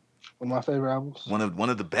of my favorite albums. One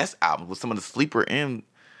of the best albums with some of the sleeper in.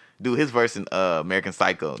 Do his verse in American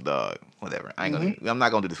Psycho, dog. Whatever. I'm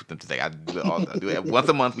not gonna do this with them today. I do it all. I do it once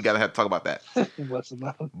a month. We gotta have to talk about that. Once a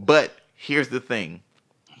month. But here's the thing.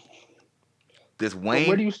 This Wayne.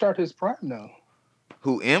 Where do you start his prime though?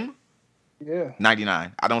 Who, M? Yeah.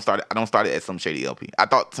 99. I don't start it at Some Shady LP. I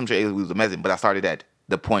thought Some Shady LP was amazing, but I started at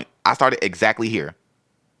the point. I started exactly here.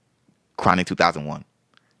 Chronic 2001.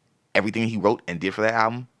 Everything he wrote and did for that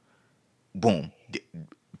album, boom,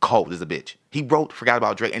 cold as a bitch. He forgot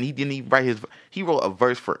about Drake, and he didn't even write he wrote a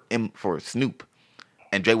verse for Snoop,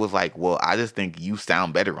 and Drake was like, "Well, I just think you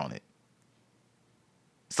sound better on it."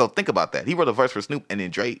 So think about that. He wrote a verse for Snoop, and then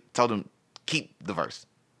Drake told him keep the verse.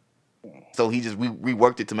 So he just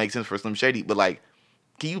reworked it to make sense for Slim Shady. But like,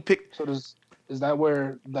 can you pick? So is that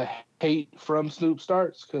where the hate from Snoop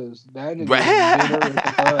starts? Because that nigga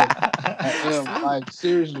is bitter like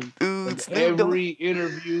seriously. Dude, every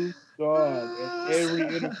interview, dog. Every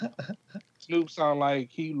interview, Snoop sound like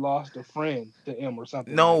he lost a friend to M or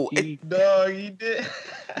something. No, he did.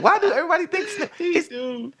 Why do everybody think Snoop?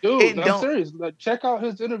 Dude, I'm serious. Like, check out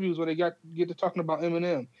his interviews when they get to talking about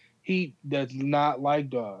Eminem. He does not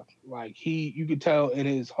like dog. Like you could tell in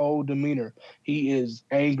his whole demeanor, he is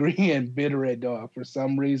angry and bitter at dog for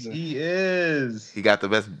some reason. He is. He got the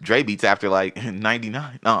best Dre beats after like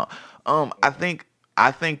 99. No, I think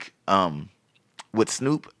with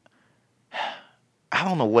Snoop, I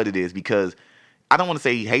don't know what it is because I don't want to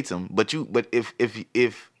say he hates him, but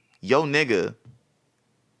if yo nigga,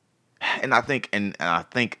 and I think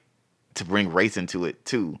to bring race into it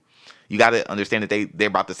too. You got to understand that they're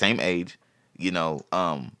about the same age, Snoop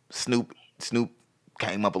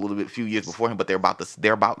came up a little bit, few years before him, but they're like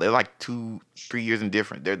 2-3 years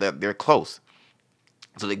indifferent. They're close,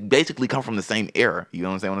 so they basically come from the same era. You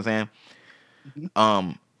know what I'm saying?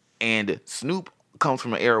 Mm-hmm. And Snoop comes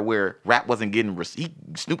from an era where rap wasn't getting.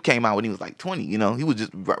 Snoop came out when he was like 20. He was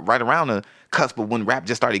just right around the cusp of when rap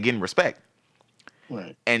just started getting respect.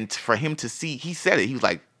 Right. And for him to see, he said it. He was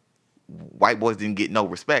like, white boys didn't get no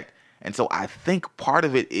respect. And so I think part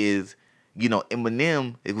of it is,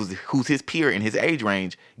 Eminem, who's his peer in his age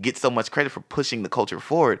range, gets so much credit for pushing the culture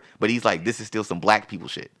forward, but he's like, this is still some black people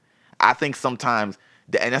shit. I think sometimes,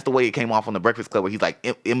 and that's the way it came off on the Breakfast Club, where he's like,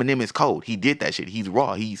 Eminem is cold. He did that shit. He's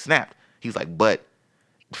raw. He snapped. He's like, but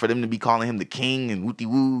for them to be calling him the king and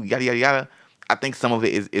wooty-woo, yada, yada, yada, I think some of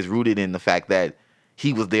it is rooted in the fact that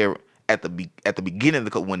he was there at the beginning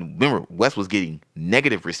of when, remember, West was getting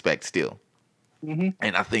negative respect still. Mm-hmm.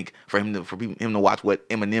 And I think for him to watch what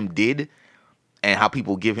Eminem did and how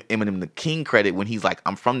people give Eminem the king credit when he's like,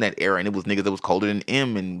 I'm from that era and it was niggas that was colder than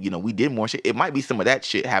M and we did more shit. It might be some of that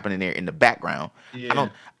shit happening there in the background. Yeah.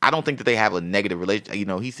 I don't think that they have a negative relation.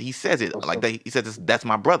 He says it like that. He says that's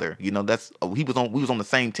my brother. We was on the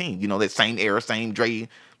same team. That same era, same Dre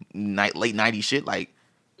late 90s shit. Like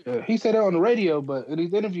Yeah, he said it on the radio, but in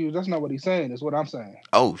these interviews, that's not what he's saying. Is what I'm saying.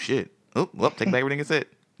 Oh shit. Oh, well, take back everything I said.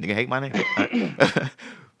 Nigga hate my name.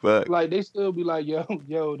 But Like they still be like,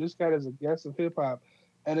 yo, this guy is a guest of hip hop,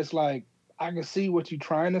 and it's like I can see what you're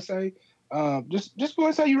trying to say. Just go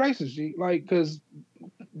and say you racist, G. Like, because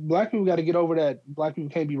black people got to get over that black people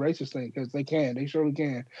can't be racist thing, because they surely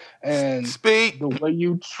can, and speak. the way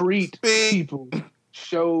you treat people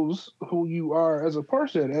shows who you are as a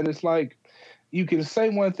person, and it's like you can say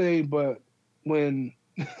one thing, but when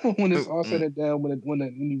when it's all said and done,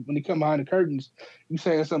 when you come behind the curtains, you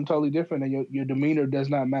saying something totally different, and your demeanor does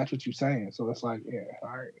not match what you're saying. So it's like, yeah, all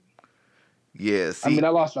right. Yeah, see, I mean, I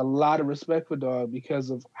lost a lot of respect for Dog because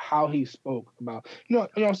of how he spoke about, you know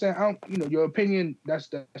what I'm saying. Your opinion. That's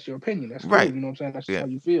your opinion. That's cool. right. You know what I'm saying. That's Yeah. how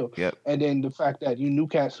you feel. Yep. And then the fact that you knew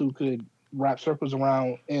cats who could wrap circles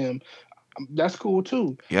around him, that's cool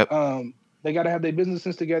too. Yep. They got to have their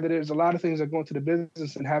businesses together. There's a lot of things that go into the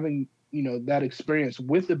business, and having that experience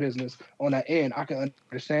with the business on that end, I can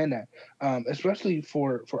understand that, especially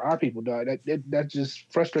for our people, dog. That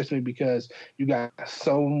just frustrates me because you got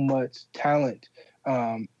so much talent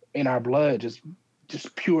in our blood,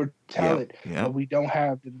 just pure talent, yep. but we don't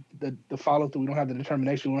have the follow through. We don't have the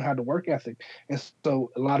determination. We don't have the work ethic, and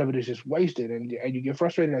so a lot of it is just wasted. And you get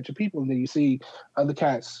frustrated at your people, and then you see other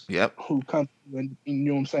cats who come and you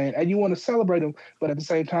know what I'm saying, and you want to celebrate them, but at the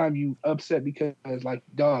same time you upset because like,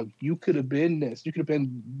 dog, you could have been this. You could have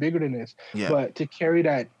been bigger than this. Yeah. But to carry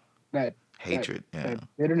that hatred, that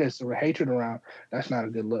bitterness or hatred around, that's not a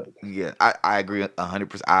good look. Yeah, I agree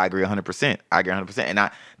 100%. I agree 100%.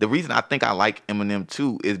 And the reason I think I like Eminem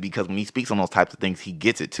too is because when he speaks on those types of things, he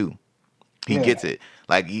gets it too. He gets it.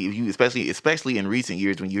 Like you especially in recent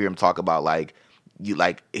years when you hear him talk about like when you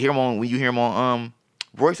hear him on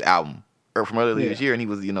Royce album or from earlier this year, and he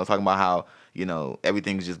was talking about how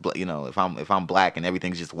everything's just if I'm black and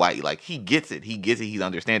everything's just white. Like he gets it. He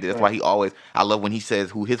understands it. That's why I love when he says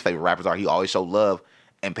who his favorite rappers are. He always show love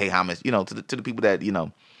and pay homage to the people that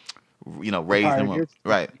raised him up.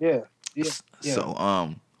 Right. Yeah.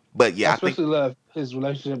 So but yeah, I especially love his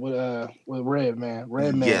relationship with Redman.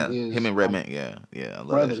 Redman is him and Redman. Yeah, I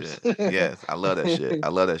love that shit. Yes, I love that shit. I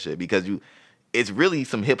love that shit because it's really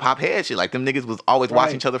some hip hop head shit. Like them niggas was always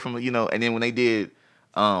watching each other from and then when they did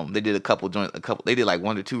a couple they did like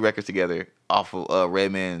 1 or 2 records together off of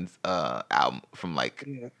Redman's album from like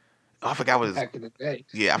I forgot what back in the day.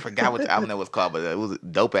 Yeah, I forgot what the album that was called, but it was a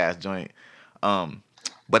dope ass joint.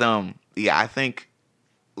 Yeah, I think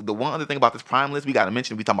the one other thing about this Prime list we got to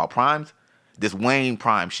mention, we talking about Primes, this Wayne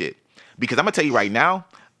Prime shit. Because I'm gonna tell you right now,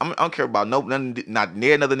 I don't care about not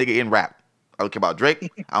near another nigga in rap. I don't care about Drake.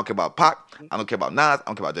 I don't care about Pac. I don't care about Nas. I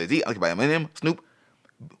don't care about Jay-Z. I don't care about Eminem, Snoop,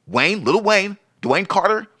 Wayne, Lil Wayne, Dwayne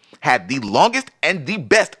Carter had the longest and the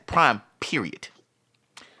best Prime. Period.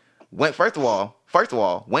 First of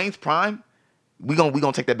all, Wayne's Prime, we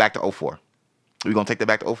gonna take that back to 2004. We're gonna take that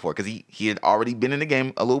back to 2004 because he had already been in the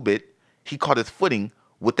game a little bit. He caught his footing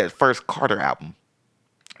with that first Carter album.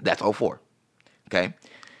 That's 2004. Okay.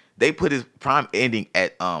 They put his prime ending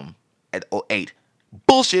at 2008.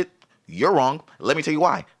 Bullshit. You're wrong. Let me tell you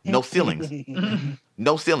why. No ceilings.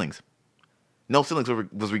 No ceilings. No ceilings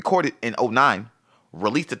was recorded in 2009,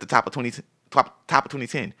 released at the top of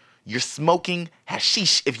 2010. You're smoking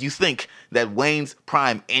hashish if you think that Wayne's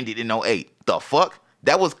prime ended in 2008. The fuck?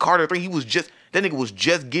 That was Carter 3. That nigga was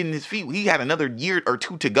just getting his feet. He had another year or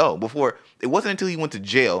 2 to go before. It wasn't until he went to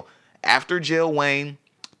jail. After jail, Wayne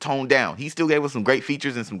toned down. He still gave us some great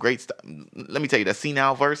features and some great stuff. Let me tell you, that See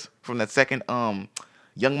Now verse from that second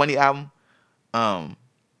Young Money album,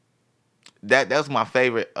 that was my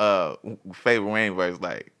favorite Wayne verse.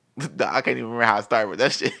 Like, I can't even remember how it started, but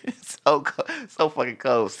that shit is so fucking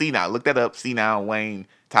cold. See Now, look that up. See Now, Wayne,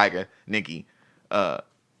 Tiger, Nicki.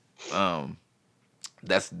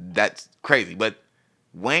 That's crazy. But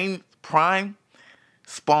Wayne Prime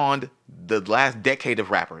spawned the last decade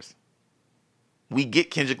of rappers. We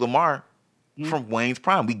get Kendrick Lamar from Wayne's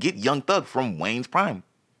Prime. We get Young Thug from Wayne's Prime.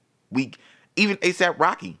 Even A$AP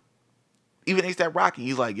Rocky.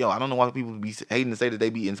 He's like, yo, I don't know why people be hating to say that they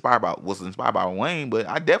was inspired by Wayne, but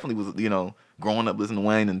I definitely was, growing up listening to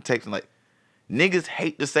Wayne and texting. Like, niggas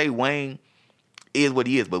hate to say Wayne is what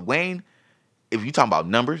he is, but Wayne, if you talking about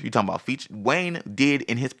numbers, you talking about features, Wayne did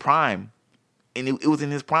in his prime, and it was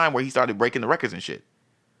in his prime where he started breaking the records and shit.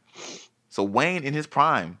 So Wayne in his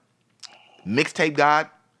prime, mixtape god,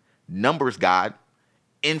 numbers god,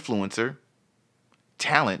 influencer,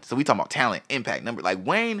 talent. So we talking about talent, impact, number. Like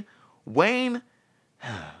Wayne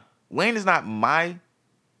is not my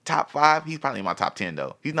top 5. He's probably in my top 10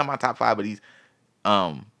 though. He's not my top 5, but he's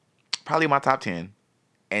probably in my top 10.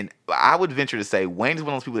 And I would venture to say Wayne is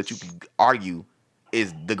one of those people that you could argue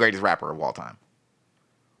is the greatest rapper of all time.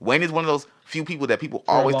 Wayne is one of those few people that people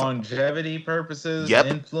For always longevity purposes, Yep.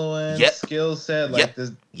 influence, Yep. skill set, Yep. like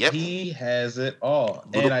this, Yep. he has it all.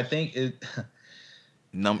 And I think it.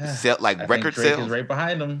 like I record think Drake sales. is right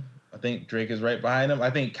behind him. I think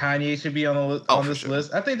Kanye should be on this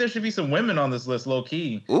list. I think there should be some women on this list, low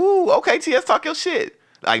key. Ooh, okay, TS, talk your shit.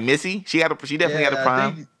 Like Missy, she definitely had a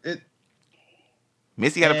prime.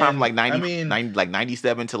 Missy had a prime from like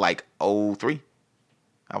 97 to like 03.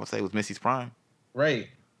 I would say it was Missy's prime. Right.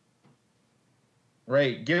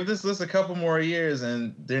 Give this list a couple more years,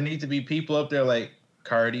 and there need to be people up there like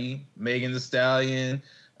Cardi, Megan Thee Stallion.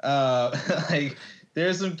 Like,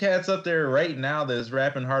 there's some cats up there right now that's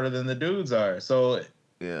rapping harder than the dudes are. So,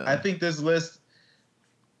 yeah, I think this list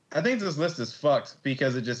is fucked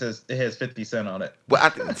because it has 50 Cent on it. Well,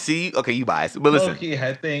 see, okay, you biased, but listen. Okay,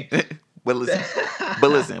 I think. but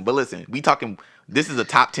listen. We talking. This is a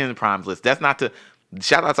top 10 primes list. That's not to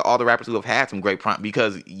shout out to all the rappers who have had some great prime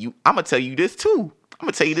because I'm gonna tell you this too.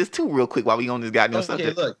 Real quick while we on this goddamn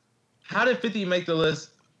subject. Okay, look, how did 50 make the list,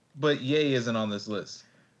 but Ye isn't on this list?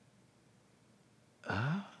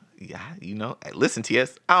 Yeah, listen,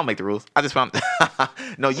 TS, I don't make the rules. I just found.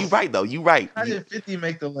 No, you right though. You right. How did 50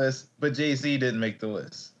 make the list, but Jay-Z didn't make the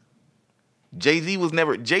list?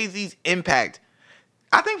 Jay-Z's impact.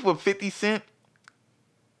 I think for 50 Cent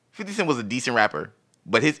was a decent rapper,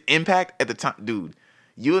 but his impact at the time, dude,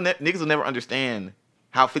 niggas will never understand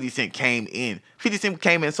how 50 Cent came in. 50 Cent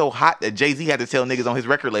came in so hot that Jay-Z had to tell niggas on his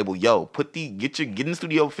record label, yo, get in the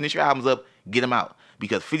studio, finish your albums up, get them out.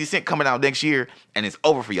 Because 50 Cent coming out next year and it's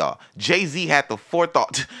over for y'all. Jay-Z had the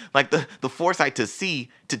forethought, like the foresight to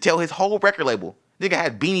tell his whole record label. Nigga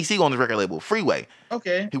had Beanie Siegel on his record label, Freeway.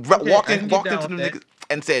 Okay. He walked into the niggas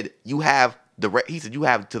and said, you have he said, you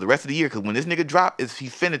have to the rest of the year, because when this nigga drop, he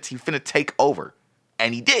finna take over.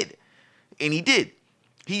 And he did.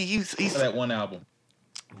 He's that one album.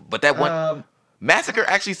 But that one Massacre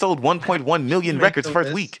actually sold 1.1 million records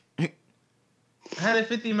first week. How did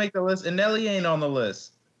 50 make the list and Nelly ain't on the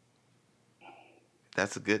list?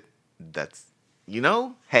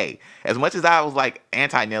 Hey, as much as I was like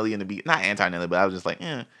anti-Nelly in the beat, not anti-Nelly, but I was just like,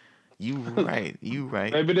 you right.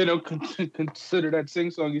 Maybe they don't consider that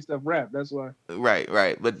sing-songy stuff rap, that's why.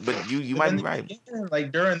 Right. But you might be right. Again,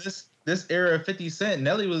 like during this era of 50 Cent,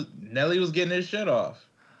 Nelly was getting his shit off.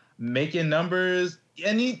 Making numbers,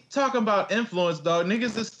 and you talk about influence, dog.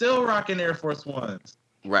 Niggas is still rocking Air Force Ones.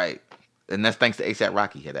 Right. And that's thanks to ASAP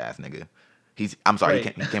Rocky, head ass nigga. I'm sorry,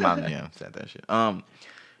 he came out and said that shit.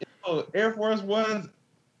 Air Force Ones,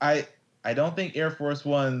 I don't think Air Force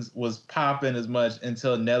Ones was popping as much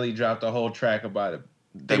until Nelly dropped a whole track about it.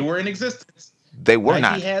 They were in existence. They were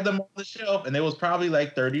not. He had them on the shelf, and it was probably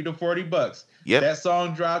like $30 to $40. Yep. That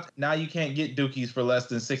song dropped. Now you can't get Dookies for less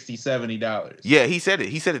than $60, $70. Yeah, he said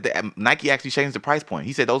it. That Nike actually changed the price point.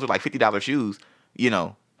 He said those are like $50 shoes,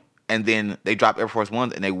 and then they dropped Air Force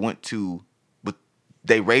Ones, and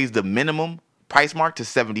they raised the minimum price mark to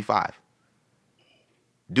 $75.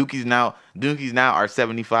 Dookies now are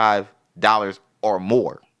 $75 or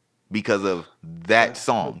more because of that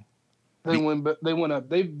song. They went up.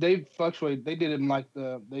 They fluctuated. They did it in like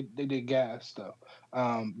they did gas stuff.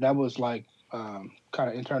 That was like kind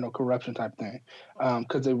of internal corruption type thing.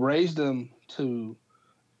 Because they raised them to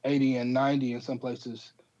 80 and 90 in some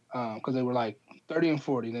places. Because they were like 30 and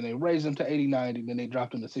 40. Then they raised them to 80, 90. Then they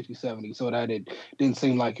dropped them to 60, 70. So it didn't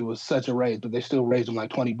seem like it was such a raise, but they still raised them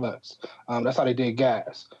like $20. That's how they did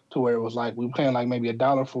gas, to where it was like we were paying like maybe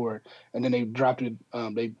 $1 for it, and then they dropped it.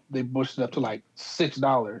 They pushed it up to like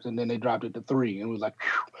 $6, and then they dropped it to $3, and it was like,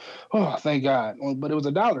 oh, thank God. But it was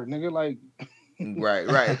 $1, nigga. Like, right,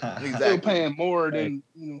 exactly. Still paying more than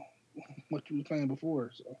what you were paying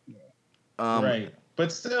before. So right,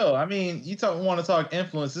 but still, I mean, you want to talk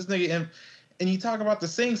influence, this nigga. And you talk about the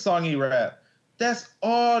sing-songy rap. That's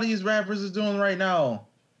all these rappers is doing right now.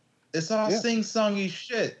 It's all sing-songy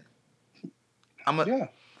shit. I'm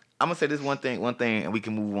gonna say this one thing, and we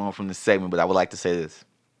can move on from this segment. But I would like to say this: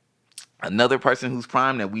 another person who's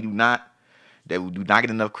prime that we do not get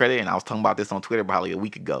enough credit. And I was talking about this on Twitter probably a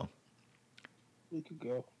week ago.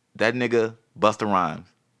 That nigga Busta Rhymes.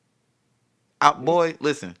 Boy,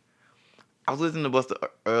 listen. I was listening to Busta.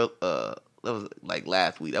 That was like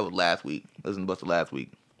last week. Listen to Busta last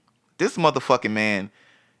week. This motherfucking man,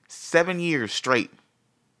 7 years straight,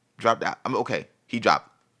 dropped out. He dropped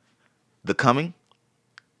The Coming,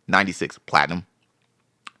 96, platinum.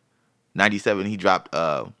 97, he dropped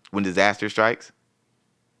When Disaster Strikes.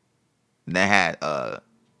 And that had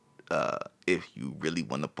If You Really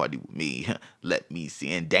Want to Party With Me, Let Me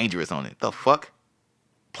See, and Dangerous on it. The fuck?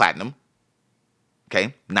 platinum.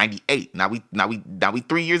 Okay, 98. Now we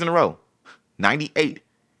 3 years in a row. 98.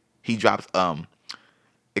 He drops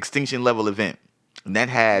Extinction Level Event. And that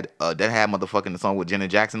had motherfucking the song with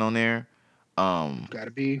Janet Jackson on there.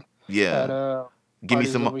 Gotta be. Yeah. Had, Give me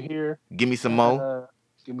some over here. Give me some more.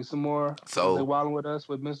 Give me some more. So they wilding with us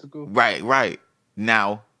with Mystical. Right.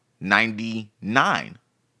 Now 99.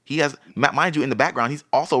 He has, mind you, in the background, he's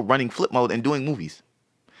also running Flip Mode and doing movies.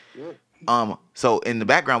 Yep. So in the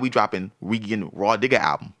background, we dropping Regan Raw Digger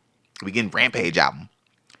album. We getting Rampage album.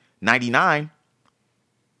 99.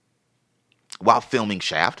 While filming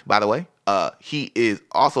Shaft, by the way, he is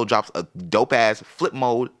also drops a dope ass Flip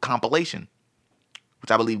Mode compilation,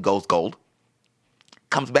 which I believe goes gold.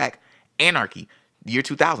 Comes back Anarchy, year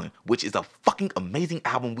 2000, which is a fucking amazing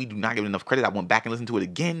album. We do not give it enough credit. I went back and listened to it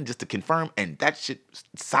again just to confirm, and that shit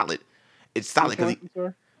solid. It's solid because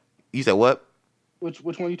you said what? Which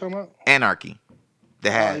one are you talking about? Anarchy.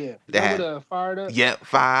 They had Fired Up. Yeah,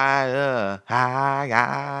 Fired Up.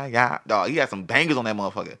 Yeah. Dog, he had some bangers on that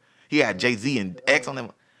motherfucker. He had Jay-Z and X on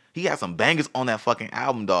them. He had some bangers on that fucking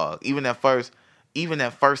album, dog. Even that first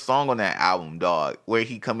song on that album, dog, where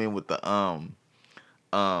he come in with the oh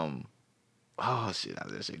shit, how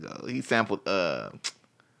did that shit go? He sampled hold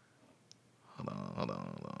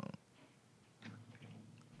on.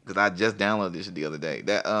 Cause I just downloaded this shit the other day.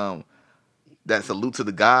 That Salute to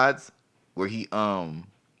the Gods, where he oh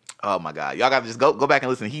my god, y'all gotta just go back and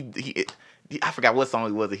listen. He I forgot what song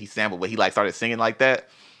it was that he sampled, but he like started singing like that.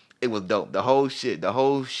 It was dope. The whole shit,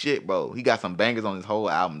 bro. He got some bangers on his whole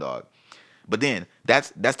album, dog. But then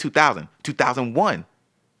that's 2000. 2001,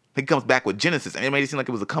 he comes back with Genesis, and it made it seem like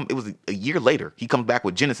it was a year later. He comes back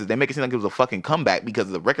with Genesis. They make it seem like it was a fucking comeback because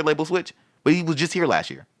of the record label switch. But he was just here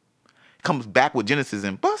last year. Comes back with Genesis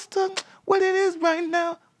and Busta, what it is right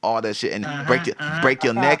now, all that shit, and break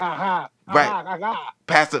your neck, right?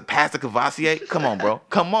 Pastor Cavassier, come on,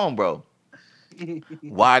 bro.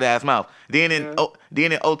 Wide ass mouth. Then in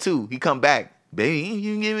 02, he come back. Baby,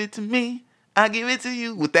 you give it to me, I give it to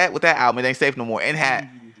you. With that album, it ain't safe no more. And had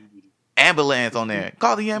Ambulance on there.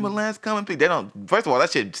 Call the ambulance, come and pick. They don't. First of all,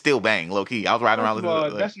 that shit still bang, low key. I was riding around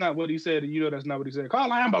listening to it. That's not what he said. You know, that's not what he said. Call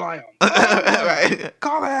the ambulance. Right.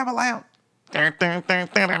 Call the ambulance.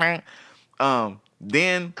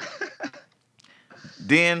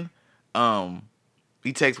 Then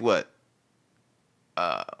he takes what?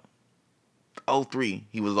 03,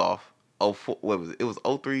 he was off. 04, what was it? It was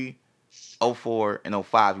 03, 04, and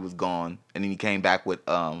 05 he was gone. And then he came back with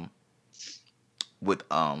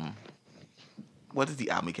what is the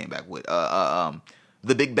album he came back with? The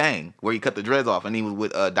Big Bang, where he cut the dreads off and he was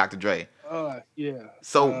with Dr. Dre. Yeah.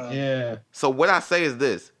 So what I say is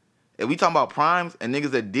this. If we talking about primes and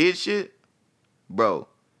niggas that did shit, bro,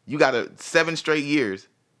 you got 7 straight years,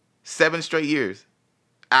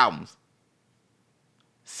 albums.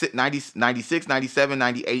 96, 97,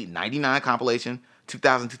 98, 99 compilation,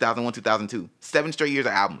 2000, 2001, 2002. 7 straight years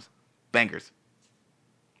of albums. Bangers.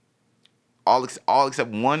 All except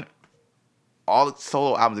one, all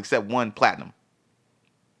solo albums except one platinum.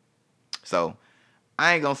 So,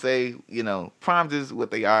 I ain't gonna say, primes is what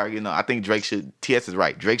they are. I think TS is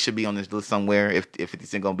right. Drake should be on this list somewhere if 50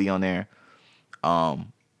 Cent gonna be on there.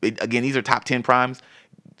 Again, these are top 10 primes.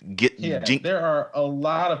 There are a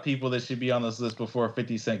lot of people that should be on this list before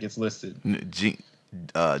 50 Cent gets listed.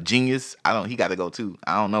 Genius, he got to go too.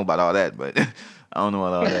 I don't know about all that, but I'll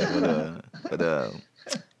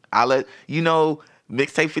let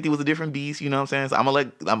Mixtape 50 was a different beast. You know what I'm saying? So I'm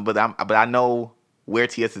gonna but I know where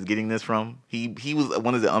TS is getting this from. He was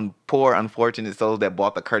one of the poor unfortunate souls that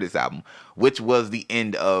bought the Curtis album, which was the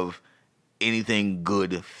end of anything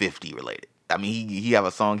good 50 related. I mean, he have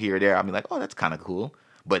a song here or there. I mean, like, oh, that's kind of cool.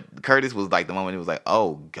 But Curtis was like the moment it was like,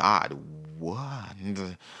 oh God, what?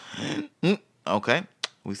 Okay,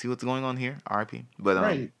 we see what's going on here. R.I.P. But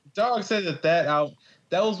right, Dog said that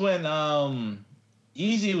was when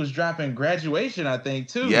Easy was dropping Graduation, I think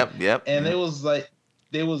too. Yep. And it was like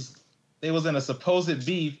they was in a supposed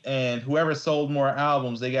beef, and whoever sold more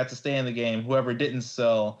albums, they got to stay in the game. Whoever didn't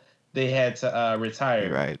sell, they had to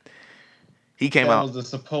retire. Right. He came out. That was the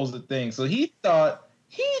supposed thing. So he thought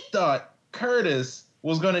Curtis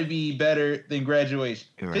was going to be better than Graduation.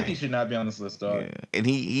 Right. 50 should not be on this list, dog. Yeah. And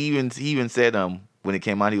he even said when it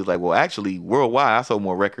came out, he was like, well, actually, worldwide, I sold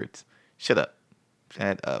more records. Shut up.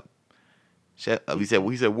 He said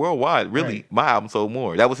worldwide, really, right. My album sold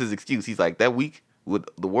more. That was his excuse. He's like, that week with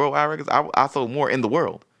the worldwide records, I sold more in the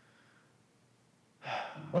world.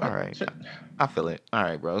 All right. I feel it. All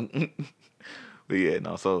right, bro. But yeah,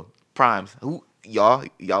 no, so primes. Y'all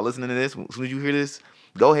listening to this? As soon as you hear this,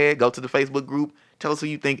 go ahead, go to the Facebook group. Tell us who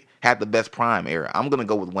you think had the best prime era. I'm gonna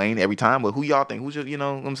go with Wayne every time, but who y'all think? Who should, you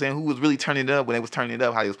know what I'm saying? Who was really turning it up when they was turning it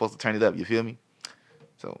up? How they was supposed to turn it up? You feel me?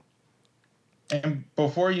 So. And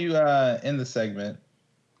before you end the segment,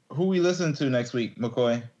 who we listen to next week,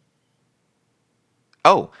 McCoy?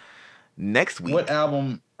 Oh, next week. What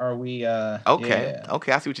album are we? Okay,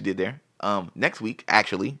 I see what you did there. Next week,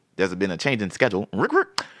 actually, there's been a change in schedule.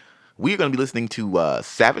 We are going to be listening to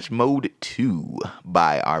Savage Mode 2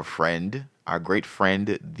 by our great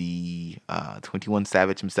friend, the 21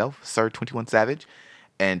 Savage himself, Sir 21 Savage,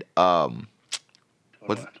 and 21.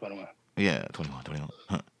 Yeah, 21.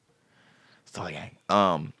 Huh. Sorry, gang.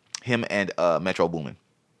 Him and Metro Boomin.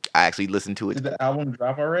 I actually listened to it. Did the album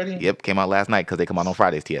drop already? Yep, came out last night because they come out on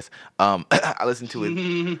Fridays. TS. I listened to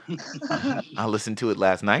it. I listened to it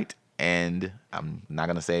last night, and I'm not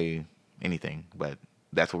gonna say anything, but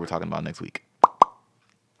that's what we're talking about next week.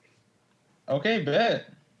 Okay, bet.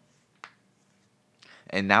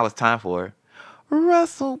 And now it's time for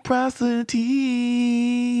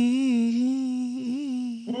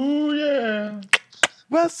Reciprocity. Ooh yeah.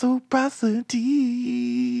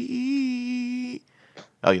 Reciprocity.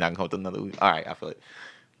 Oh, you're not gonna come with another week? All right, I feel it.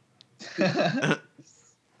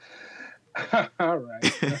 All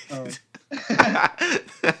right.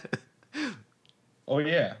 Oh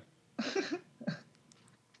yeah.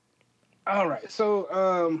 All right.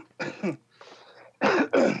 So,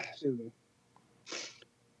 excuse me.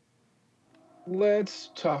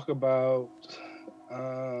 Let's talk about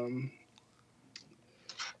the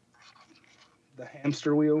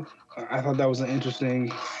hamster wheel. I thought that was an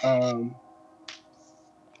interesting. I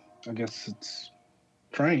guess it's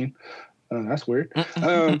train. That's weird.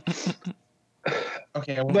 Okay,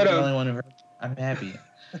 I wasn't the only one who heard. I'm happy.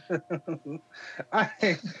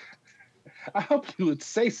 I hope you would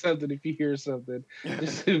say something if you hear something,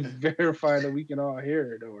 just to verify that we can all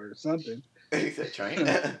hear it or something. He said train.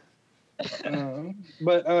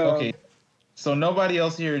 Okay, so nobody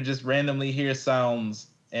else here just randomly hears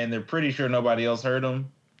sounds, and they're pretty sure nobody else heard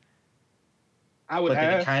them. I would, but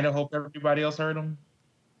they kind of hope everybody else heard them.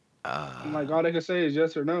 Like all they can say is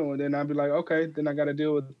yes or no, and then I'd be like, okay, then I got to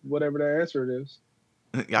deal with whatever the answer it is.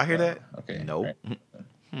 Y'all hear that? Okay. Nope. Right.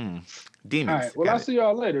 All Demons. right. Well, I'll see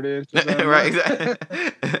y'all later then. Right. Exactly.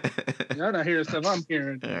 Y'all not hearing stuff I'm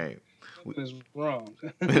hearing. All right. Something's wrong.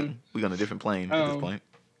 We on a different plane at this point.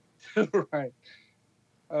 Right.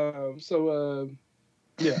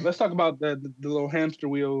 Yeah, let's talk about the little hamster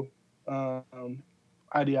wheel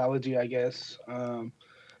ideology, I guess.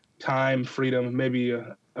 Time, freedom, maybe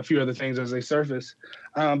a few other things as they surface.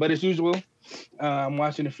 But as usual, I'm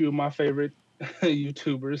watching a few of my favorite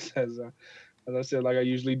YouTubers, as I said, like I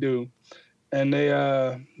usually do, and they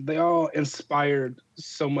all inspired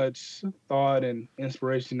so much thought and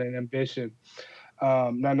inspiration and ambition.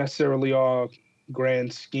 Not necessarily all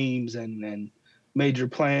grand schemes and major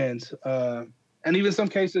plans, and even some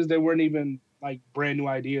cases they weren't even like brand new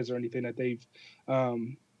ideas or anything that they've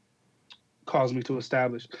caused me to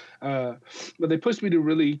establish. But they pushed me to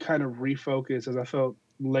really kind of refocus, as I felt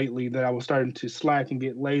lately that I was starting to slack and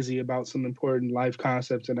get lazy about some important life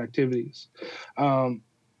concepts and activities.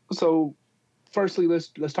 So firstly,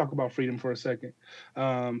 let's talk about freedom for a second.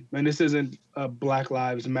 And this isn't a Black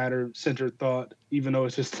Lives Matter centered thought, even though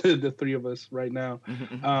it's just the three of us right now.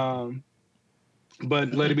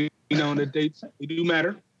 But let it be known that they do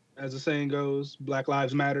matter. As the saying goes, Black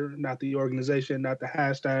Lives Matter, not the organization, not the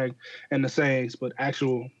hashtag and the sayings, but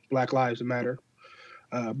actual Black Lives Matter.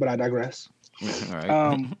 But I digress. All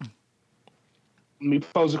right. Let me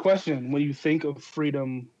pose a question. When you think of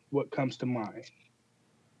freedom, what comes to mind?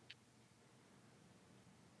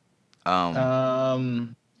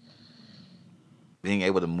 Being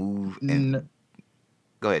able to move and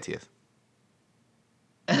go ahead, T.S.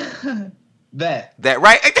 That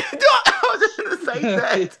right? I was just gonna say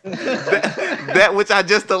that which I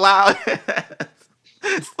just allowed.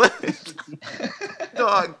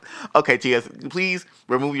 Dog. Okay, T.S. Please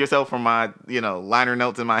remove yourself from my liner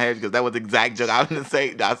notes in my head because that was the exact joke I was gonna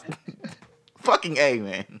say. That's fucking A,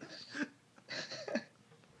 man.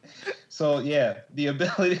 So yeah, the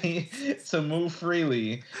ability to move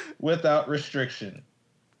freely without restriction.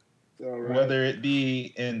 Right. Whether it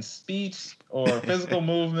be in speech or physical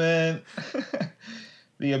movement,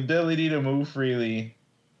 the ability to move freely.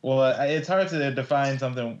 Well, it's hard to define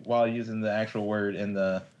something while using the actual word in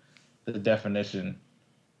the definition.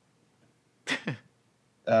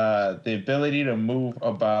 The ability to move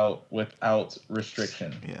about without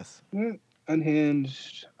restriction. Yes.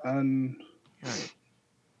 Unhinged,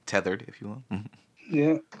 tethered, if you will.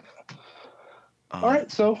 Yeah. All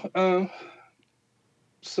right.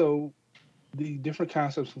 So the different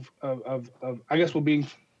concepts of I guess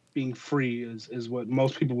being free is what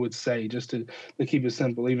most people would say, just to keep it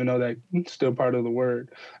simple, even though that's still part of the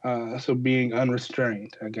word. So being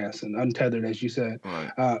unrestrained, I guess, and untethered, as you said.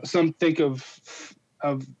 Right. Some think of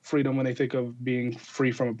freedom when they think of being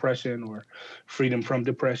free from oppression, or freedom from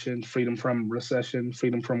depression, freedom from recession,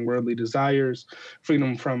 freedom from worldly desires,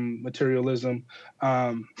 freedom from materialism.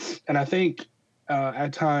 And I think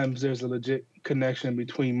at times there's a legit connection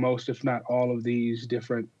between most, if not all, of these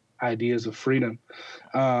different ideas of freedom.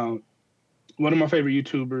 Um, One of my favorite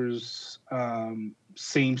YouTubers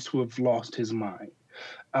seems to have lost his mind.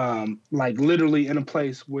 Like literally in a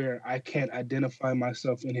place where I can't identify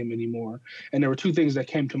myself in him anymore. And there were two things that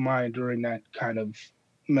came to mind during that kind of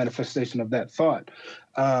manifestation of that thought.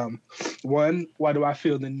 Um, One, why do I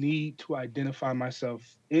feel the need to identify myself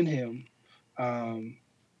in him? Um,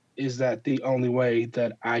 is that the only way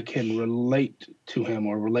that I can relate to him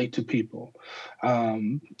or relate to people?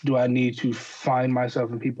 Do I need to find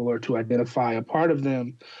myself in people or to identify a part of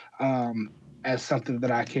them as something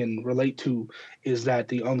that I can relate to? Is that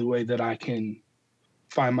the only way that I can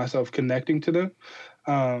find myself connecting to them?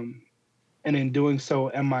 Um, and in doing so,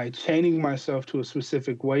 am I chaining myself to a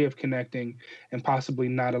specific way of connecting and possibly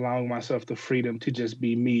not allowing myself the freedom to just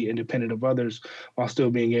be me, independent of others, while still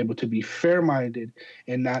being able to be fair minded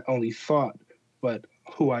and not only thought, but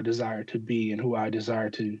who I desire to be and who I desire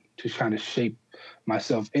to kind of shape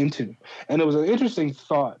myself into? And it was an interesting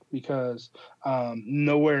thought because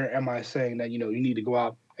nowhere am I saying that, you need to go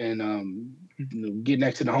out and get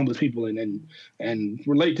next to the homeless people and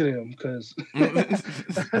relate to them, because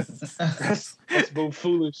that's both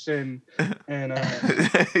foolish and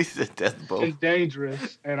He said that's both. and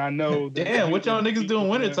dangerous. And I know that Damn, what y'all niggas doing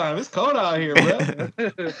wintertime? It's cold out here, bro.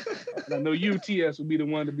 and I know UTS would be the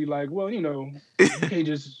one to be like, well, you can't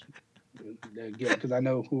just because I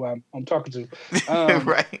know who I'm talking to.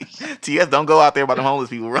 Right. TS, don't go out there by the homeless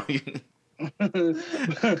people around you.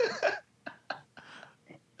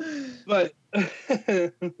 but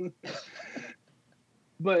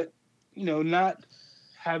but not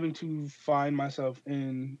having to find myself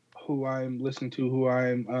in who I'm listening to, who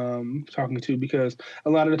I'm talking to, because a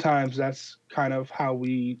lot of the times that's kind of how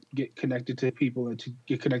we get connected to people and to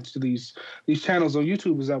get connected to these channels on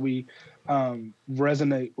YouTube, is that we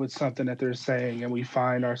resonate with something that they're saying and we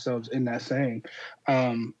find ourselves in that saying.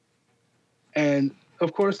 And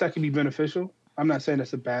of course that can be beneficial. I'm not saying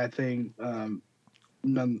that's a bad thing.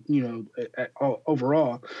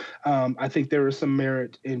 Overall, I think there is some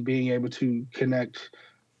merit in being able to connect,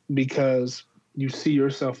 because you see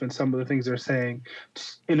yourself in some of the things they're saying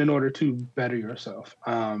in order to better yourself,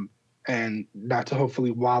 and not to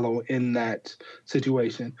hopefully wallow in that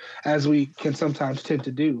situation, as we can sometimes tend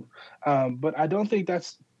to do. But I don't think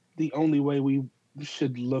that's the only way we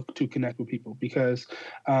should look to connect with people, because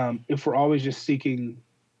if we're always just seeking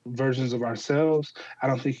versions of ourselves, I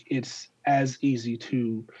don't think it's as easy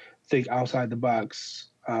to think outside the box,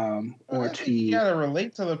 or I think you gotta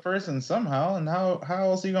relate to the person somehow, and how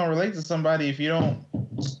else are you gonna relate to somebody if you don't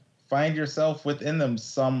find yourself within them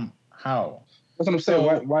somehow? That's what I'm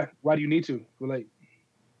saying. So, why do you need to relate?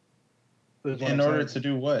 In order to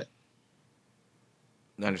do what?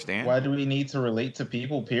 Understand? Why do we need to relate to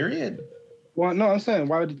people? Period. Well, no, I'm saying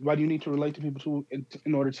why do you need to relate to people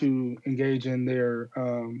in order to engage in their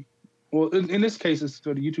well, in this case, it's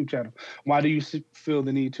for the YouTube channel. Why do you feel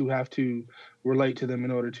the need to have to relate to them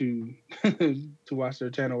in order to to watch their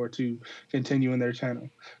channel or to continue in their channel?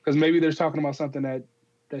 Because maybe they're talking about something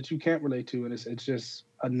that you can't relate to, and it's just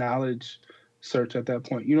a knowledge search at that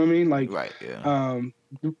point. You know what I mean? Like, right? Yeah.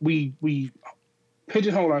 We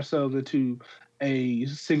pigeonhole ourselves into a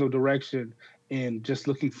single direction and just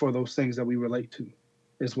looking for those things that we relate to,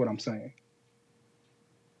 is what I'm saying.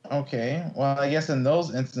 Okay. Well, I guess in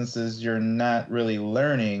those instances, you're not really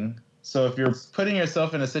learning. So if you're putting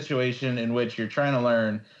yourself in a situation in which you're trying to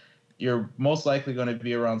learn, you're most likely going to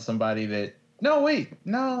be around somebody that, no,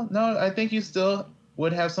 I think you still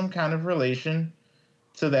would have some kind of relation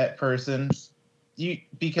to that person,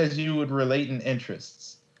 because you would relate in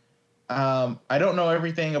interests. I don't know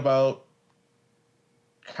everything about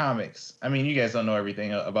comics. I mean, you guys don't know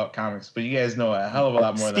everything about comics, but you guys know a hell of a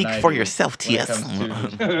lot more than I do. Speak for yourself, when it TS.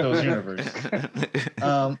 comes to those universes.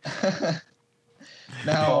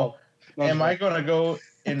 Now, am I going to go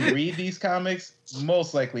and read these comics?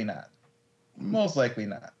 Most likely not. Most likely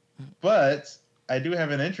not. But I do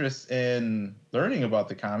have an interest in learning about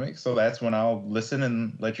the comics, so that's when I'll listen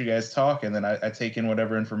and let you guys talk, and then I take in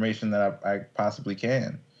whatever information that I possibly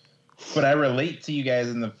can. But I relate to you guys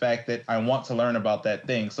in the fact that I want to learn about that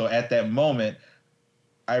thing. So at that moment,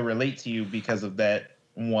 I relate to you because of that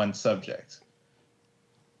one subject.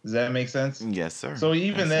 Does that make sense? Yes, sir. So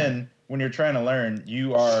even Yes, then, when you're trying to learn,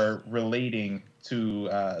 you are relating to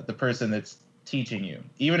the person that's teaching you.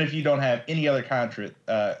 Even if you don't have any other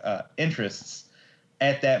interests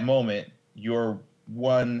at that moment, your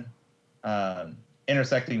one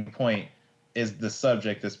intersecting point is the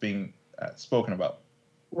subject that's being spoken about.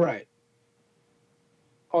 Right.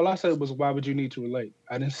 All I said was, why would you need to relate?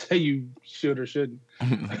 I didn't say you should or shouldn't,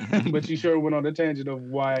 but you sure went on a tangent of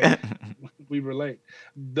why we relate.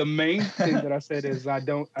 The main thing that I said is I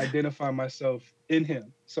don't identify myself in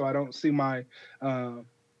him, so I don't see I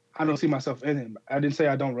don't see myself in him. I didn't say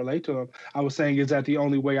I don't relate to him. I was saying, is that the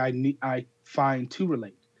only way I find to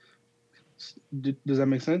relate? Does that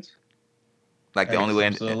make sense? Like the only way,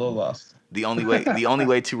 I'm still a little lost. the only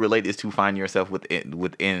way to relate is to find yourself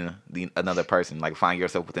within another person. Like find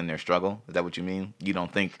yourself within their struggle. Is that what you mean? You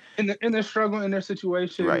don't think In their struggle, in their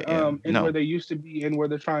situation, right? Yeah. and where they used to be, and where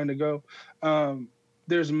they're trying to go.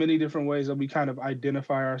 There's many different ways that we kind of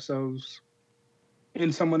identify ourselves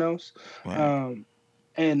in someone else. Right.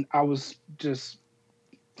 And I was just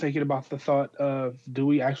thinking about the thought of, do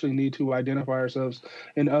we actually need to identify ourselves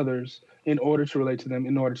in others in order to relate to them,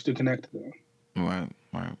 in order to connect to them? Right.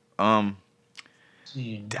 So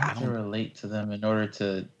you need to relate to them in order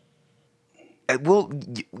to. Well,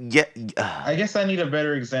 yeah. I guess I need a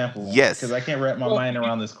better example. Yes. Because I can't wrap my mind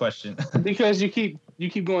around this question. Because you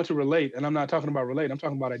keep going to relate, and I'm not talking about relate. I'm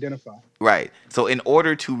talking about identify. Right. So in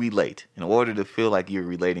order to relate, in order to feel like you're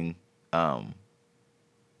relating,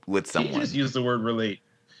 with someone, You just use the word relate.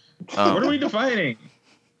 What are we defining?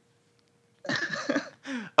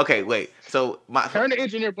 Okay, wait. So turn the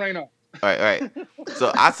engineer brain off. All right.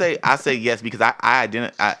 So I say yes because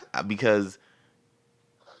because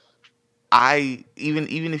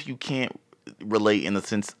even if you can't relate in the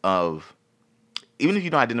sense of, even if you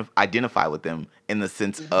don't identify with them in the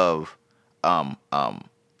sense of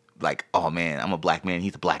like, oh man, I'm a black man,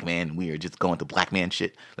 he's a black man, we are just going to black man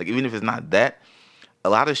shit. Like even if it's not that, a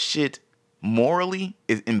lot of shit morally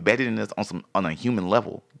is embedded in us on a human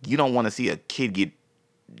level. You don't want to see a kid get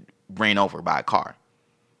ran over by a car.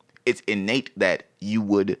 It's innate that you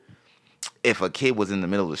would, if a kid was in the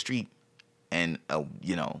middle of the street and a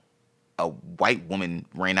white woman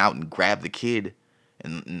ran out and grabbed the kid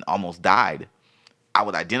and almost died, I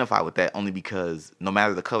would identify with that only because no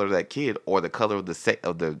matter the color of that kid or the color of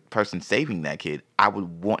the person saving that kid, I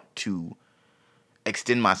would want to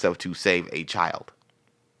extend myself to save a child.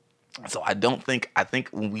 So I think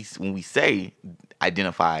when we say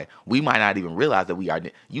identify, we might not even realize that we are.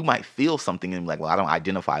 You might feel something and be like, well, I don't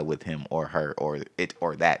identify with him or her or it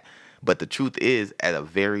or that. But the truth is, it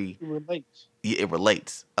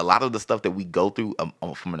relates. A lot of the stuff that we go through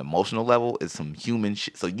from an emotional level is some human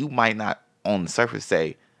shit. So you might not on the surface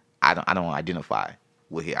say, I don't identify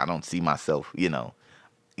with here. I don't see myself, here,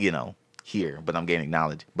 but I'm gaining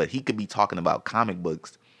knowledge. But he could be talking about comic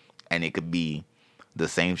books, and it could be the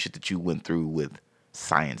same shit that you went through with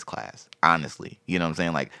science class. Honestly, you know what I'm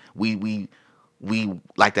saying? Like we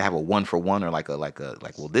like to have a 1-for-1 or like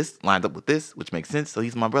well, this lines up with this, which makes sense. So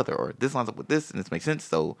he's my brother, or this lines up with this, and this makes sense.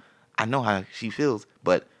 So I know how she feels.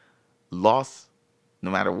 But loss, no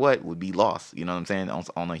matter what, would be loss. You know what I'm saying?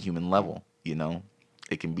 On a human level,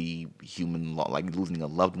 it can be human, like losing a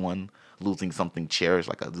loved one, losing something cherished,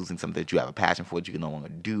 like losing something that you have a passion for that you can no longer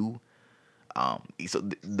do. So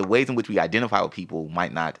the ways in which we identify with people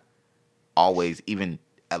might not always even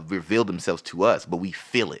reveal themselves to us, but we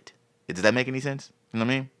feel it. Does that make any sense? You know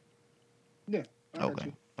what I mean? Yeah.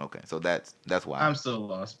 Okay. So that's why I'm still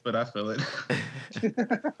lost, but I feel it.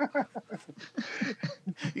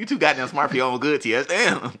 You too goddamn smart for your own good, TS.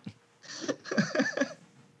 Damn.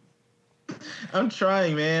 I'm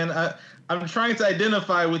trying, man. I'm trying to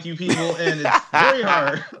identify with you people, and it's very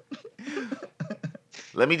hard.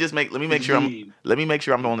 Let me make sure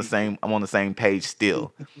I'm on the same page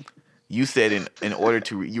still. You said in order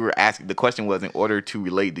to you were asking, the question was, in order to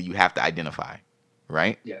relate, do you have to identify,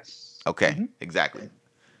 right? Yes. Okay, exactly. In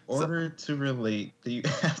order to relate, do you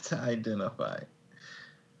have to identify?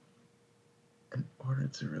 In order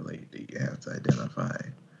to relate, do you have to identify?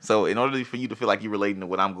 So in order for you to feel like you're relating to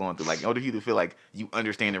what I'm going through, like in order for you to feel like you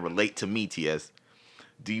understand and relate to me, TS,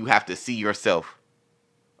 do you have to see yourself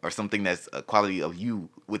or something that's a quality of you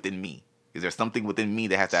within me? Is there something within me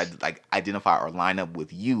that has to like identify or line up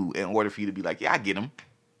with you in order for you to be like, yeah, I get him?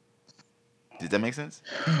 Does that make sense?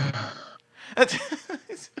 All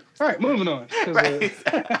right, moving on. Right.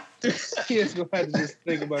 Yes, go ahead and just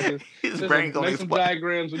think about this. His brain gonna make some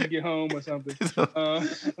diagrams when you get home or something. All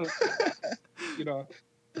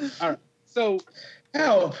right. So,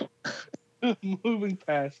 moving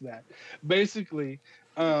past that, basically,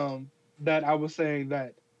 that I was saying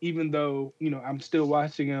that even though I'm still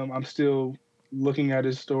watching him, I'm still looking at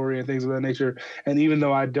his story and things of that nature, and even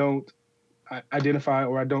though I don't identify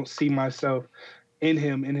or I don't see myself in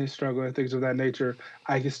him, in his struggle and things of that nature,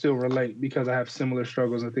 I can still relate because I have similar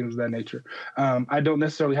struggles and things of that nature. I don't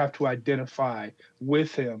necessarily have to identify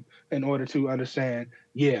with him in order to understand.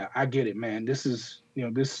 Yeah, I get it, man. This is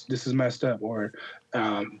this is messed up, or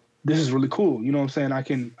this is really cool. You know what I'm saying?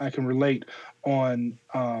 I can relate on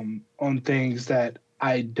things that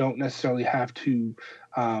I don't necessarily have to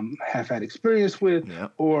have had experience with,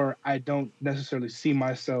 Yep. or I don't necessarily see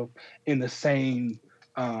myself in the same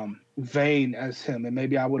vein as him, and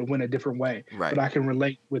maybe I would have went a different way, Right. but I can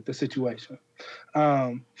relate with the situation.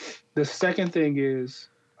 Um, the second thing is,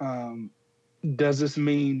 um, does this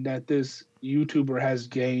mean that this YouTuber has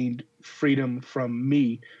gained freedom from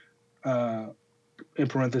me? In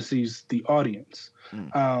parentheses, the audience.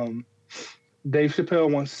 Mm. Dave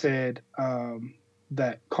Chappelle once said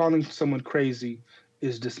that calling someone crazy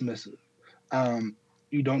is dismissive. Um,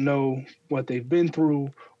 you don't know what they've been through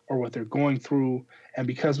or what they're going through. And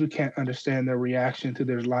because we can't understand their reaction to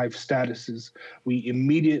their life statuses, we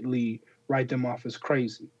immediately write them off as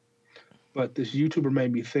crazy. But this YouTuber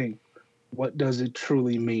made me think, what does it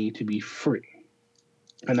truly mean to be free?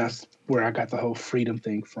 And that's where I got the whole freedom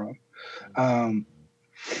thing from. Um,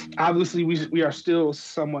 Obviously, we are still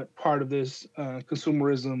somewhat part of this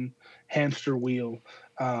consumerism hamster wheel,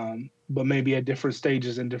 but maybe at different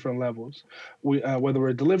stages and different levels. Whether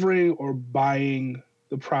we're delivering or buying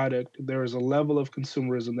the product, there is a level of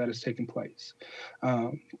consumerism that is taking place.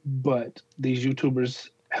 But these YouTubers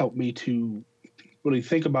help me to really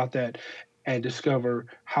think about that and discover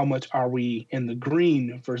how much are we in the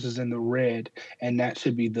green versus in the red, and that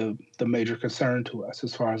should be the major concern to us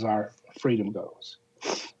as far as our freedom goes.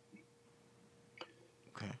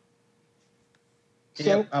 Okay.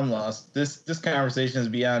 Yep, I'm lost. This conversation is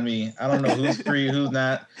beyond me. I don't know who's free, who's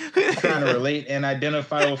not. I'm trying to relate and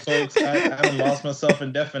identify with folks. I done lost myself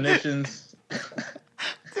in definitions.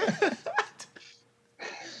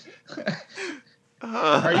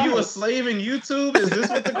 Are you a slave in YouTube? Is this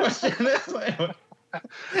what the question is?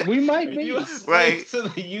 Like, we might are be. you a slave Right. to the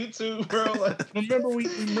YouTube, bro? Like, remember we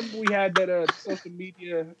had that social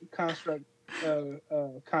media construct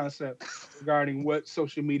concept regarding what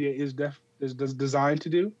social media is designed to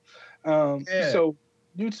do. yeah. So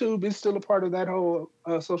YouTube is still a part of that whole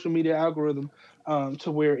social media algorithm,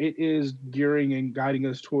 to where it is gearing and guiding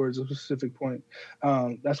us towards a specific point.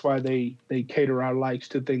 That's why they cater our likes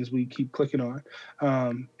to things we keep clicking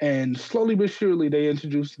on, and slowly but surely they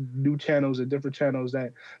introduce new channels and different channels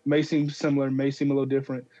that may seem similar, may seem a little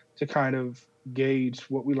different, to kind of gauge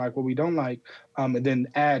what we like, what we don't like, and then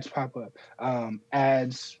ads pop up,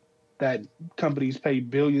 ads that companies pay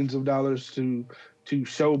billions of dollars to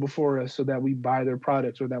show before us so that we buy their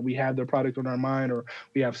products, or that we have their product on our mind, or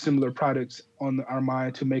we have similar products on our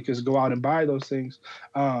mind to make us go out and buy those things.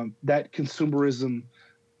 That consumerism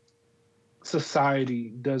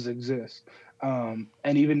society does exist. And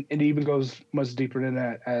even it even goes much deeper than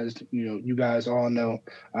that, as you guys all know.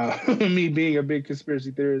 Me being a big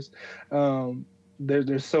conspiracy theorist,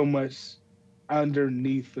 there's so much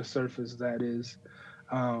underneath the surface that is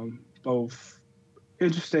both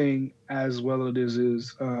interesting as well as it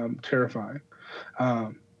is terrifying.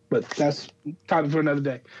 But that's topic for another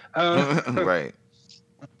day. Right.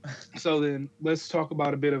 So then let's talk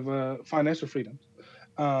about a bit of financial freedom.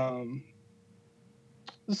 Um,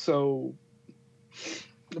 so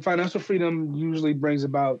financial freedom usually brings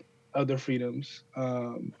about other freedoms.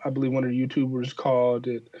 I believe one of the YouTubers called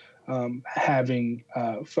it having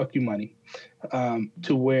fuck you money,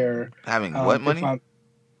 to where Having what money? if I'm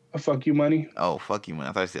fuck you money. Oh, fuck you money.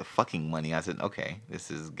 I thought you said fucking money. I said, okay,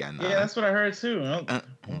 this is gonna. Yeah, that's what I heard too.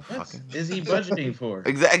 What fucking. is he budgeting for?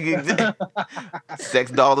 Exactly.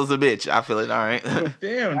 Sex dollars a bitch. I feel it. All right.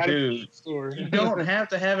 Damn, dude. You don't have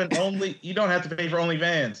to have you don't have to pay for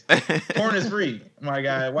OnlyFans. Porn is free, my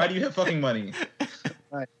guy. Why do you have fucking money?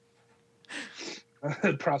 Right.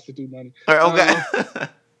 Prostitute money. All right, okay.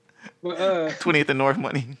 20th and North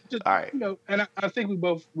money. Just, all right. And I think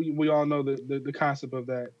we all know the concept of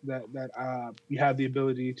that you have the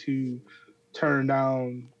ability to turn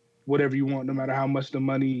down whatever you want, no matter how much the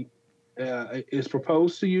money is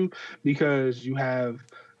proposed to you, because you have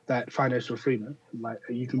that financial freedom. Like,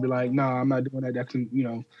 you can be like, no, I'm not doing that. That can,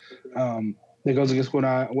 that goes against what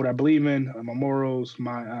I believe in, my morals,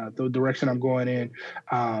 my the direction I'm going in.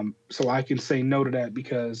 So I can say no to that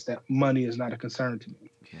because that money is not a concern to me.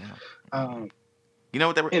 Yeah. You know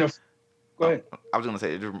what they were? Go ahead. I was gonna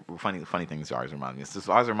say funny things always remind me. This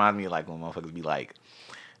always reminds me of like when motherfuckers be like,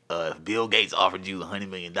 if Bill Gates offered you $100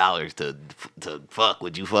 million to fuck,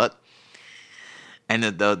 would you fuck? And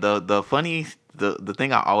the funny the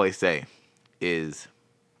thing I always say is,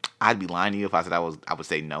 I'd be lying to you if I said I would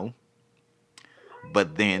say no.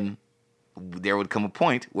 But then there would come a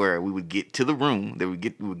point where we would get to the room, we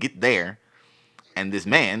would get there, and this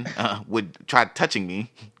man would try touching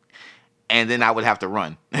me, and then I would have to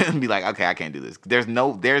run and be like, okay, I can't do this. There's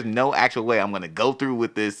no actual way I'm gonna go through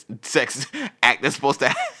with this sex act that's supposed to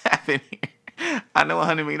happen here. I know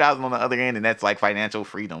 $100 million on the other end, and that's like financial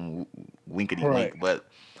freedom, winkety wink.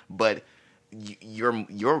 But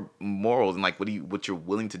your morals and like what you're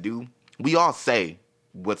willing to do. We all say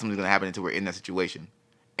what something's gonna happen until we're in that situation,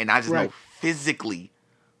 and I just know physically,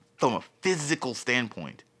 from a physical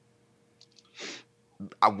standpoint,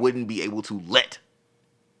 I wouldn't be able to let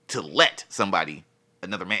somebody,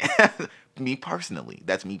 another man, me personally.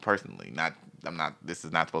 That's me personally. This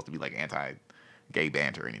is not supposed to be like anti-gay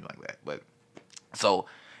banter or anything like that. But so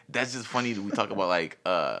that's just funny that we talk about like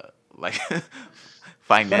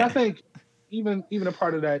finance. But I think even a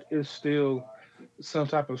part of that is still some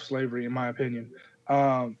type of slavery, in my opinion,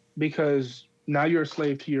 because now you're a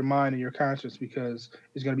slave to your mind and your conscience, because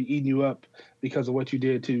it's going to be eating you up because of what you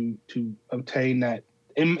did to obtain that.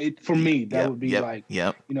 For me, that would be like,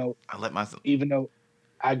 you know, I let myself, even though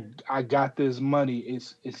I got this money,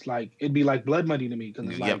 it's like, it'd be like blood money to me, because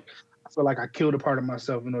it's like, I feel like I killed a part of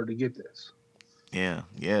myself in order to get this. Yeah,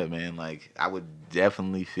 man. Like, I would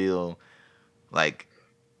definitely feel like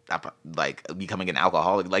becoming an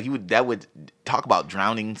alcoholic. Like, that would talk about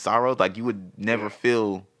drowning sorrows. Like, you would never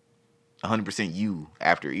feel 100% you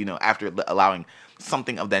after allowing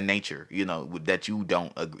something of that nature, that you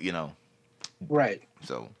don't agree, Right.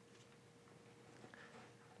 So,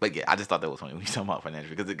 but yeah, I just thought that was funny when you talking about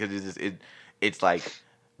financial, because it's like,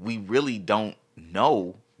 we really don't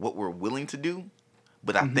know what we're willing to do,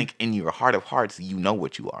 but I think in your heart of hearts, you know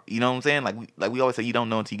what you are. You know what I'm saying? Like we always say, you don't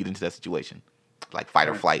know until you get into that situation, like fight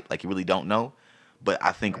or flight. Like, you really don't know. But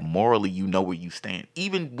I think morally, you know where you stand.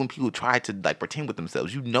 Even when people try to like pretend with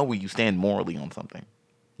themselves, you know where you stand morally on something.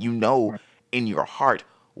 You know in your heart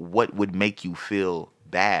what would make you feel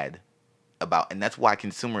bad about, and that's why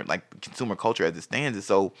consumer culture as it stands is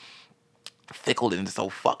so fickle and so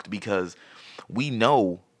fucked, because we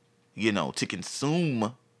know, to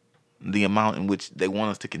consume the amount in which they want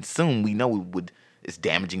us to consume, we know it's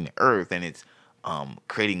damaging the earth, and it's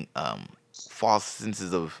creating false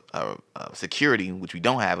senses of security, which we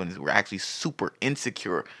don't have, and we're actually super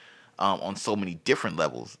insecure on so many different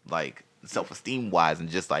levels, like self-esteem wise, and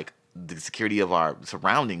just like the security of our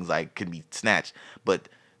surroundings, like, can be snatched. But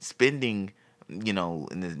spending,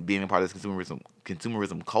 and then being a part of this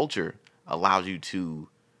consumerism culture allows you to,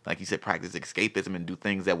 like you said, practice escapism and do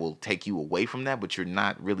things that will take you away from that, but you're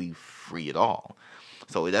not really free at all.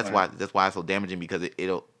 So that's why it's so damaging, because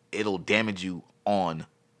it'll damage you on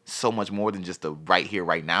so much more than just the right here,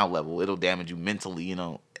 right now level. It'll damage you mentally,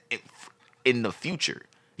 in the future.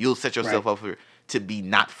 You'll set yourself up to be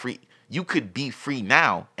not free. You could be free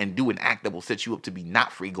now and do an act that will set you up to be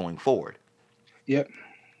not free going forward. Yep.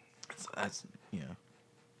 So that's,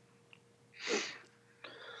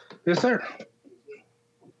 Yes, sir.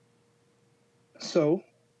 So,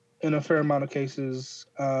 in a fair amount of cases,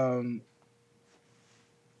 and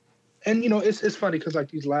it's funny because like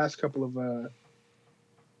these last couple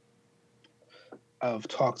of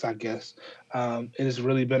talks, I guess, it has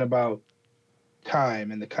really been about time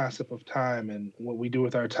and the concept of time and what we do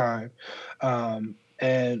with our time,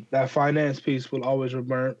 and that finance piece will always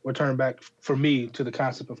return back for me to the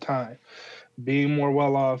concept of time. Being more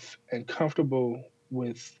well off and comfortable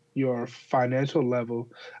with your financial level,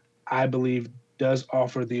 I believe, does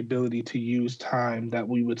offer the ability to use time that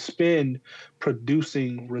we would spend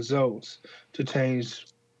producing results to change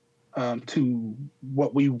to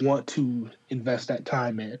what we want to invest that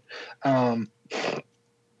time in.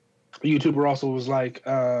 YouTuber also was like,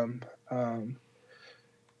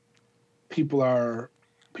 people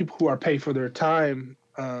who are paid for their time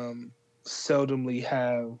seldomly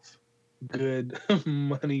have good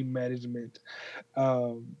money management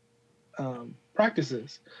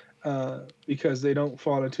practices, because they don't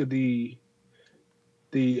fall into the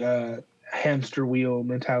hamster wheel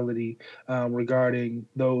mentality regarding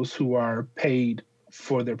those who are paid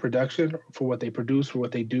for their production, for what they produce, for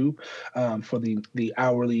what they do, for the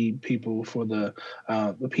hourly people, for the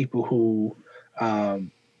people who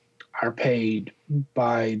are paid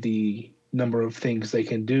by the number of things they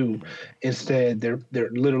can do. Instead, they're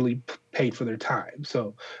literally paid for their time.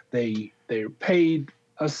 So they're paid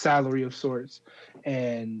a salary of sorts,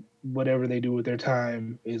 and whatever they do with their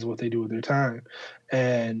time is what they do with their time.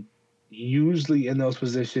 And usually in those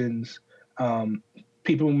positions,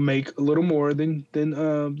 people make a little more than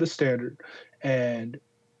the standard, and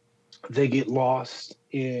they get lost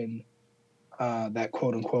in that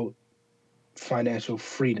quote unquote financial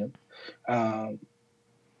freedom, um,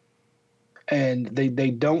 and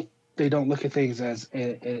they don't look at things as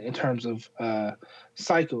in terms of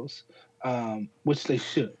cycles, which they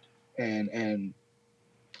should, and and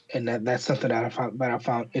and that's something that I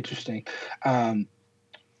found interesting. Um,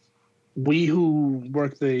 we who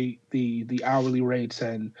work the hourly rates,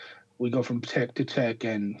 and we go from check to check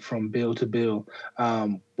and from bill to bill,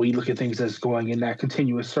 we look at things as going in that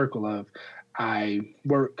continuous circle of I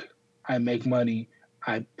work, I make money,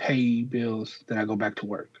 I pay bills, then I go back to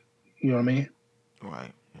work. You know what I mean?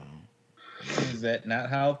 Right. Is that not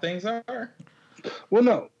how things are? Well,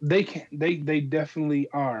 no, they can. They definitely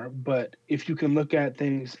are. But if you can look at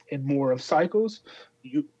things in more of cycles,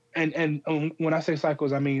 you when I say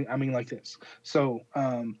cycles, I mean like this. So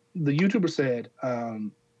the YouTuber said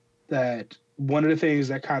that one of the things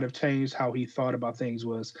that kind of changed how he thought about things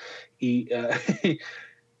was he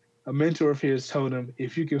a mentor of his told him,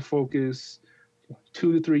 if you can focus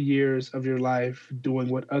 2 to 3 years of your life doing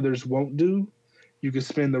what others won't do, you can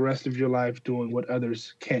spend the rest of your life doing what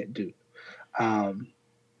others can't do. Um,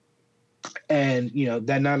 and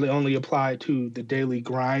that not only applied to the daily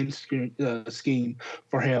grind scheme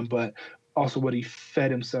for him, but also what he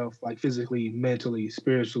fed himself, like physically, mentally,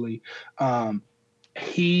 spiritually.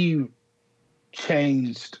 He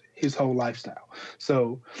changed his whole lifestyle.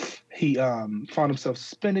 So he found himself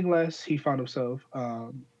spending less. He found himself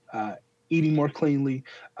uh, eating more cleanly,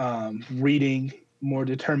 reading more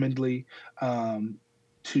determinedly,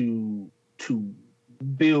 to to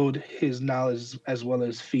build his knowledge as well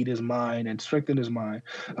as feed his mind and strengthen his mind.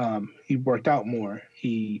 He worked out more.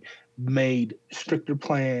 He made stricter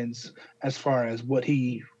plans as far as what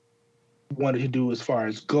he wanted to do as far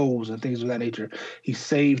as goals and things of that nature. He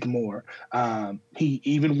saved more. He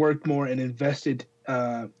even worked more and invested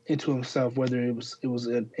into himself, whether it was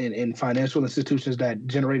in financial institutions that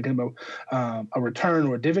generated him a return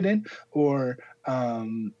or a dividend, or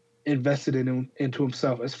invested into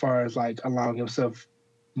himself as far as like allowing himself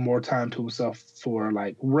more time to himself for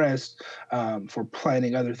like rest, for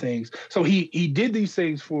planning other things. So he did these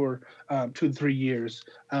things for 2 to 3 years.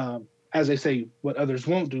 As they say, what others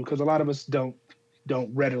won't do, because a lot of us don't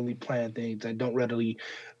readily plan things and don't readily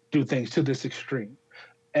do things to this extreme.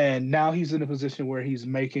 And now he's in a position where he's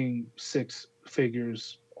making six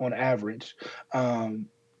figures on average,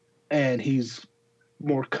 and he's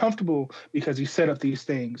more comfortable because he set up these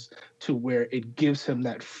things to where it gives him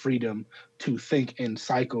that freedom to think in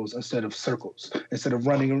cycles instead of circles, instead of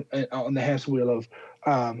running on the hamster wheel of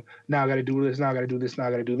now I got to do this, now I got to do this, now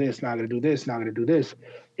I got to do this, now I got to do this, now I got to do this.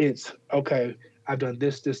 It's okay, I've done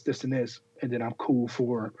this, and this, and then I'm cool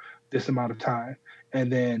for this amount of time,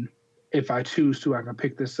 and then if I choose to, I can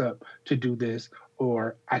pick this up to do this,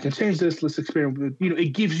 or I can change this. Let's experiment.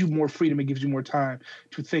 It gives you more freedom. It gives you more time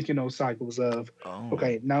to think in those cycles of,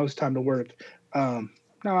 okay, now it's time to work. Now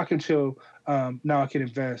I can chill. Now I can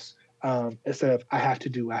invest, instead of I have to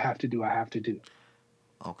do.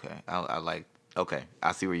 Okay, I like. Okay,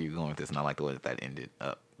 I see where you're going with this, and I like the way that ended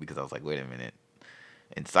up, because I was like, wait a minute,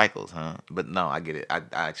 in cycles, huh? But no, I get it. I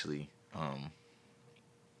actually, I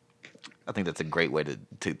think that's a great way to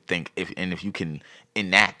think. If you can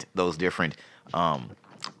enact those different,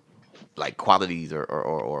 like qualities,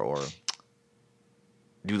 or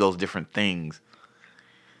do those different things,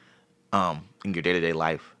 in your day-to-day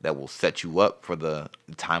life, that will set you up for the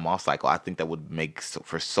time off cycle, I think that would make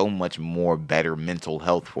for so much more better mental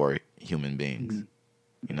health for human beings. Mm-hmm.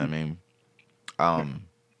 You know what I mean?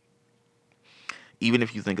 Even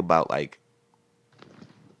if you think about like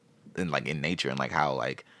in nature, and like how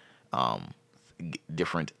like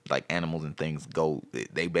different like animals and things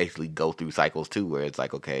they basically go through cycles too, where it's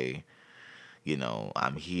like, okay,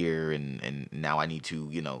 I'm here, and now I need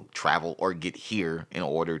to, travel or get here in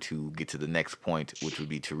order to get to the next point, which would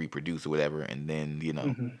be to reproduce or whatever. And then,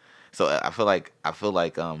 Mm-hmm. so I feel like,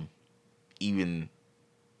 even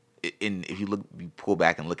if you pull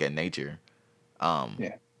back and look at nature,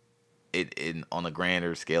 Yeah. it on a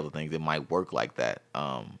grander scale of things, it might work like that.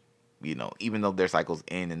 Even though their cycles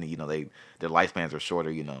end, and their lifespans are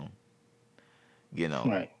shorter,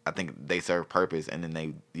 Right. I think they serve purpose, and then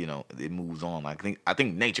they, it moves on. I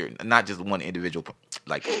think nature, not just one individual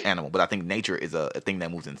like animal, but I think nature is a thing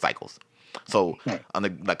that moves in cycles. So Right.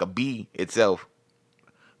 on like a bee itself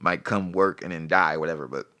might come work and then die, whatever,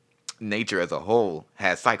 but nature as a whole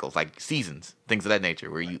has cycles, like seasons, things of that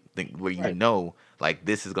nature, where you Right. know, like,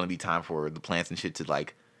 this is gonna be time for the plants and shit to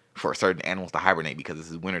like for certain animals to hibernate because this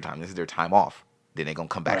is wintertime. This is their time off. Then they're gonna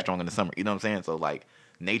come back Right. strong in the summer. You know what I'm saying? So like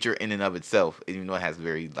nature in and of itself, even though it has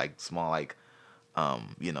very like small like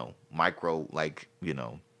micro like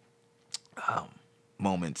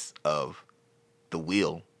moments of the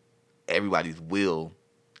will, everybody's will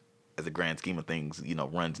as a grand scheme of things,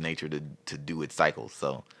 runs nature to do its cycles.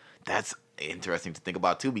 So that's interesting to think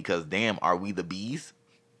about too, because damn, are we the bees?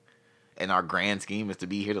 And our grand scheme is to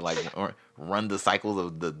be here to like run the cycles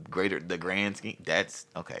of the grand scheme. That's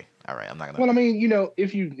okay. All right, I'm not gonna. Well, I mean,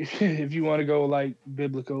 if you want to go like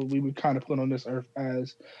biblical, we would kind of put on this earth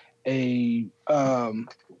as a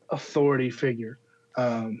authority figure.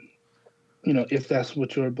 If that's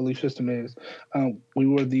what your belief system is, we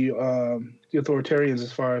were the authoritarians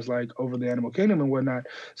as far as like over the animal kingdom and whatnot.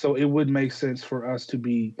 So it would make sense for us to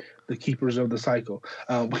be the keepers of the cycle.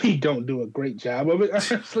 We don't do a great job of it,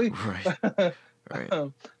 honestly. Right.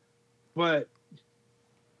 Right. But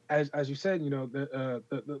as you said,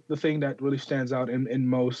 the thing that really stands out in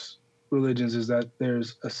most religions is that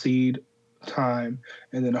there's a seed time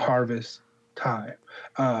and then a harvest time.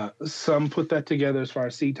 Some put that together as far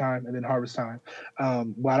as seed time and then harvest time.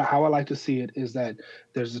 How I like to see it is that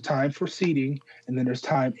there's a time for seeding and then there's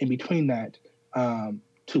time in between that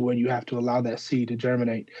to where you have to allow that seed to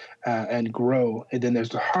germinate and grow. And then there's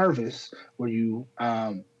the harvest where you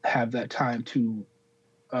have that time to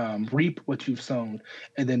reap what you've sown,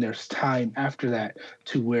 and then there's time after that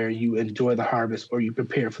to where you enjoy the harvest or you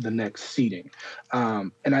prepare for the next seeding.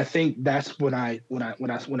 And I think that's when I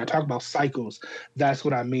talk about cycles, that's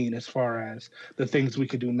what I mean as far as the things we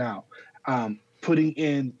could do now. Putting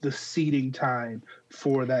in the seeding time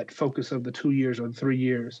for that focus of the 2 years or 3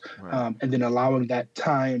 years, Right. and then allowing that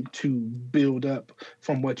time to build up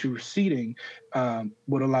from what you're seeding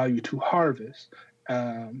would allow you to harvest.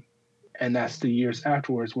 And that's the years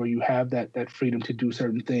afterwards where you have that freedom to do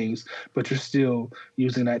certain things, but you're still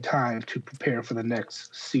using that time to prepare for the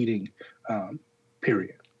next seeding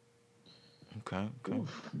period. Okay.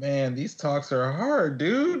 Oof, man, these talks are hard,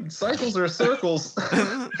 dude. Cycles are circles.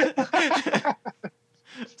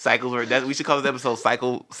 Cycles we should call this episode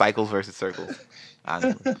cycles versus circles.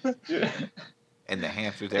 Honestly. And the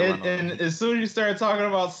hamsters that run on. And as soon as you started talking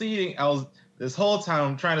about seeding, this whole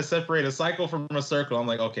time trying to separate a cycle from a circle. I'm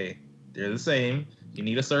like, okay, they're the same. You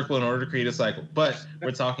need a circle in order to create a cycle. But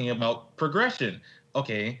we're talking about progression.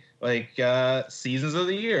 Okay, like seasons of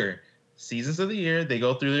the year. Seasons of the year, they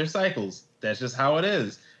go through their cycles. That's just how it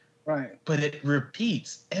is. Right. But it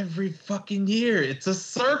repeats every fucking year. It's a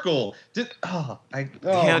circle. Wait. I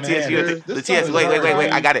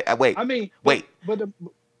got it. Wait. I mean, wait. But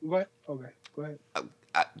what? Okay, go ahead.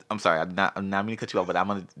 I'm sorry. I'm not going to cut you off, but I'm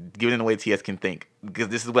going to give it in a way TS can think, because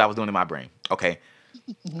this is what I was doing in my brain. Okay.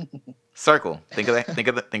 Circle. Think of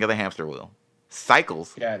the hamster wheel.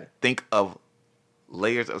 Cycles. Got it. Think of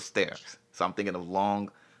layers of stairs. So I'm thinking of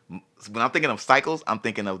long. When I'm thinking of cycles, I'm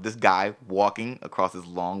thinking of this guy walking across this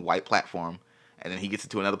long white platform, and then he gets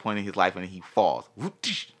to another point in his life and he falls.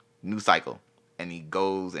 New cycle. And he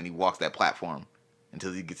goes and he walks that platform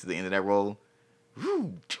until he gets to the end of that roll.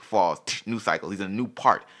 Falls. New cycle. He's in a new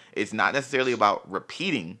part. It's not necessarily about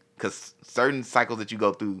repeating, because certain cycles that you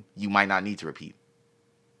go through, you might not need to repeat.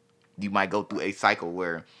 You might go through a cycle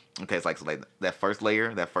where, okay, it's like, so like that first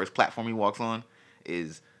layer, that first platform he walks on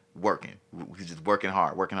is working. He's just working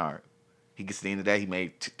hard. He gets to the end of that, he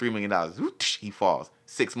made $3 million. He falls.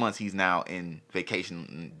 6 months, he's now in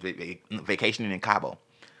vacationing in Cabo.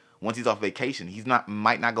 Once he's off vacation,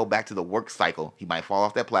 might not go back to the work cycle. He might fall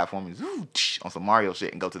off that platform and on some Mario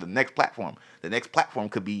shit and go to the next platform. The next platform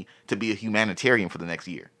could be to be a humanitarian for the next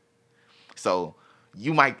year. So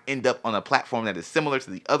you might end up on a platform that is similar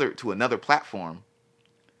to another platform,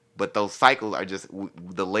 but those cycles are just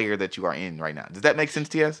the layer that you are in right now. Does that make sense,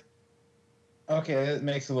 TS? Okay, it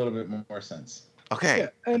makes a little bit more sense. Okay. Yeah,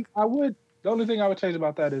 and the only thing I would change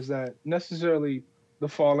about that is that necessarily the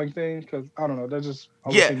falling thing, because I don't know, that's just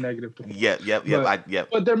seem negative to me. Yep.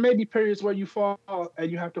 But there may be periods where you fall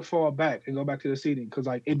and you have to fall back and go back to the seeding, because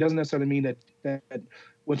like it doesn't necessarily mean that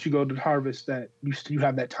once you go to harvest that you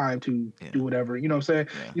have that time to do whatever. You know what I'm saying?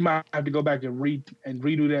 Yeah. You might have to go back and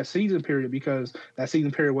redo that season period because that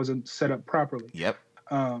season period wasn't set up properly. Yep.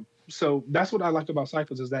 So that's what I like about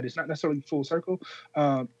cycles, is that it's not necessarily full circle.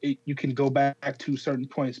 You can go back to certain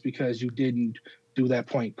points because you didn't do that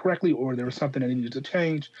point correctly, or there was something that needed to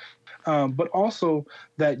change. But also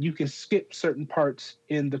that you can skip certain parts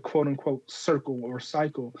in the quote unquote circle or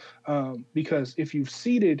cycle, because if you've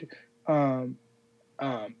seeded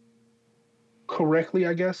correctly,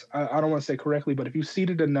 I guess I don't want to say correctly, but if you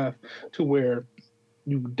seeded enough to where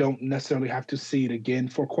you don't necessarily have to seed again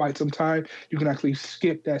for quite some time. You can actually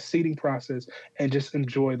skip that seeding process and just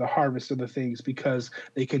enjoy the harvest of the things because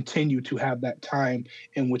they continue to have that time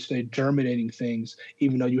in which they're germinating things,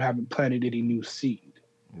 even though you haven't planted any new seed.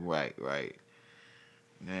 Right.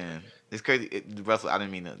 Man, it's crazy. Russell, I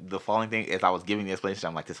didn't mean the falling thing. As I was giving the explanation,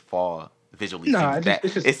 I'm like, this fall visually seems bad.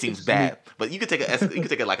 It seems bad, but you could take you could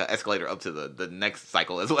take it like an escalator up to the next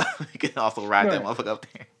cycle as well. You can also ride that motherfucker up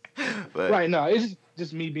there. But, right, no, it's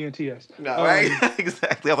just me being TS. No, right,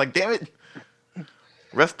 exactly. I was like, damn it,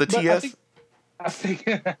 rest the TS. I think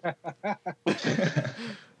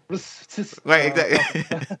right,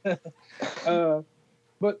 exactly.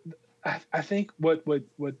 But I think what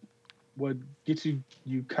gets you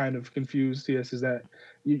kind of confused, TS, is that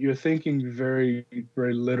you're thinking very,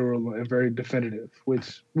 very literal and very definitive,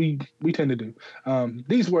 which we tend to do.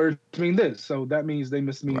 These words mean this, so that means they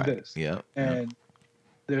must mean this. Yeah. And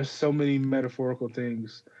there's so many metaphorical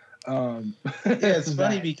things. Yeah, it's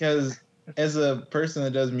funny because as a person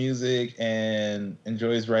that does music and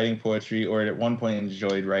enjoys writing poetry, or at one point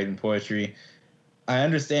enjoyed writing poetry, I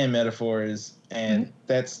understand metaphors and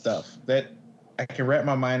that stuff. That I can wrap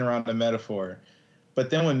my mind around a metaphor. But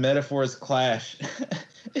then when metaphors clash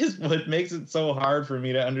is what makes it so hard for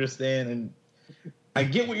me to understand. And I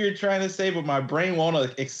get what you're trying to say, but my brain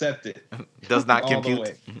won't accept it. Does not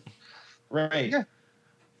compute. Right. Yeah.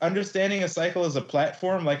 Understanding a cycle as a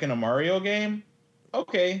platform, like in a Mario game,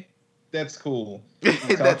 okay, that's cool.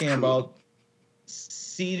 Talking about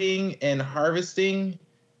seeding and harvesting,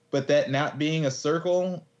 but that not being a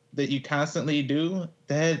circle that you constantly do,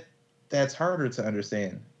 that's harder to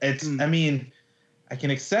understand. It's, I mean, I can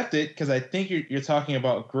accept it because I think you're talking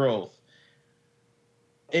about growth,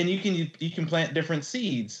 and you can plant different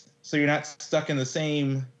seeds, so you're not stuck in the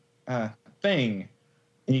same thing.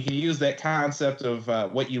 And you can use that concept of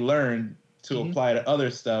what you learned to apply to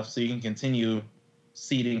other stuff, so you can continue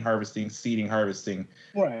seeding, harvesting.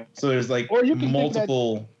 Right. So there's like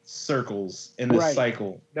multiple circles in this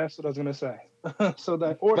cycle. That's what I was gonna say. So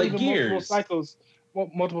that, or like even gears.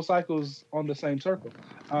 multiple cycles on the same circle,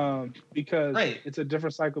 because it's a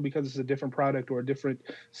different cycle because it's a different product or a different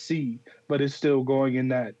seed, but it's still going in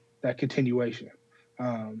that continuation.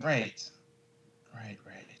 Right. Right.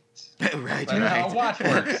 How a watch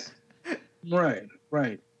works. Right.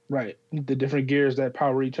 The different gears that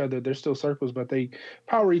power each other, they're still circles, but they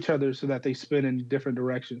power each other so that they spin in different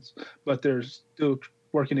directions, but they're still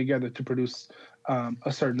working together to produce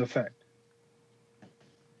a certain effect.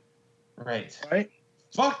 Right.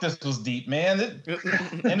 Fuck, this was deep, man.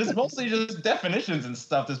 And it's mostly just definitions and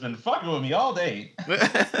stuff that's been fucking with me all day.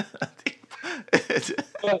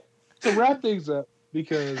 But to wrap things up,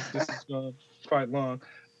 because this is going quite long.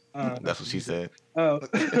 That's what she said.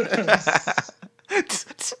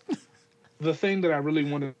 The thing that I really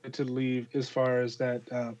wanted to leave as far as that,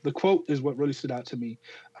 the quote is what really stood out to me,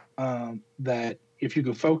 that if you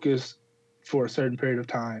can focus for a certain period of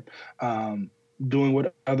time, doing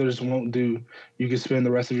what others won't do, you can spend the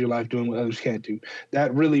rest of your life doing what others can't do.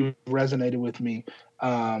 That really resonated with me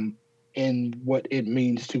in what it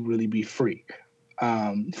means to really be free.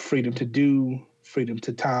 Freedom to do, freedom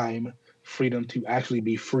to time, freedom to actually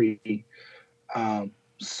be free.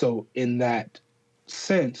 So in that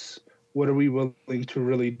sense, what are we willing to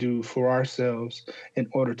really do for ourselves in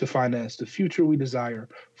order to finance the future we desire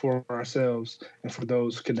for ourselves and for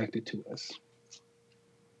those connected to us?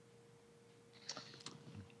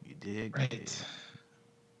 You did.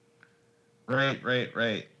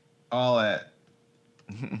 Right. All that.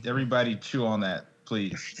 Everybody chew on that,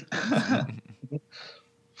 please.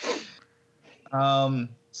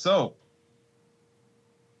 So,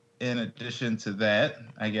 in addition to that,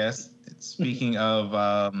 I guess, speaking of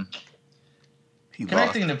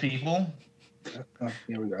connecting to people.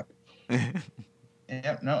 Here we go.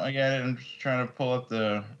 Yep, no, I got it. I'm just trying to pull up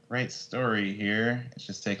the right story here. It's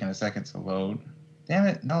just taking a second to load. Damn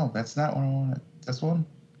it. No, that's not what I wanted. This one?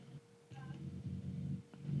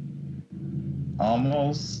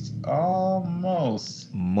 Almost.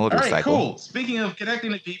 Motorcycle. All right, cool. Speaking of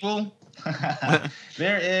connecting to people,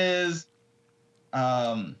 there is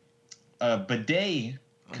a bidet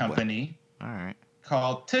company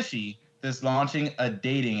called Tushy that's launching a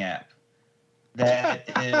dating app. That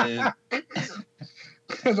is...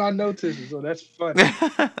 Because I know Tushy, so that's funny.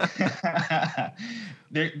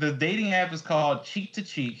 The dating app is called Cheek to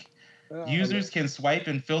Cheek. Users can swipe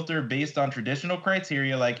and filter based on traditional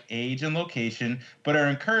criteria like age and location, but are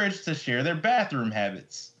encouraged to share their bathroom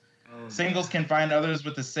habits. Singles can find others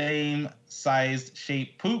with the same sized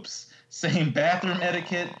shaped poops, same bathroom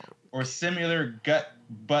etiquette, or similar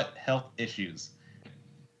gut-butt health issues.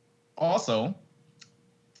 Also,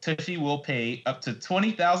 Tushy will pay up to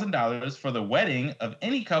 $20,000 for the wedding of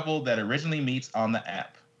any couple that originally meets on the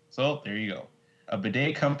app. So there you go. A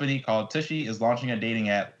bidet company called Tushy is launching a dating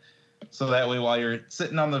app. So that way, while you're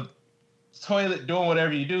sitting on the toilet doing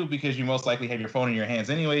whatever you do, because you most likely have your phone in your hands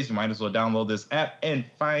anyways, you might as well download this app and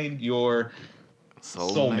find your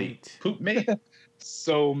soulmate. Poop mate?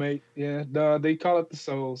 Soulmate. Yeah, they call it the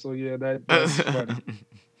soul. So yeah, that's funny.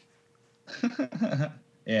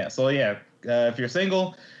 Yeah, so yeah, if you're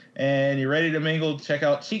single and you're ready to mingle, check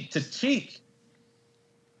out Cheek to Cheek.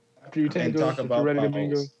 After you tangle, if you're ready to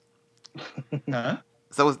mingle. Huh?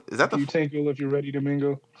 So is that after you tangle if you're ready to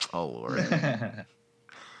mingle? Oh Lord.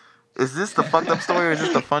 Is this the fucked up story or is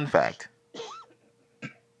this the fun fact?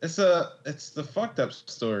 It's the fucked up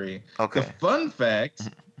story. Okay. The fun fact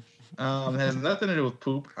has nothing to do with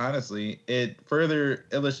poop, honestly. It further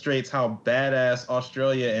illustrates how badass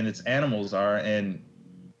Australia and its animals are, and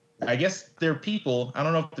I guess they're people. I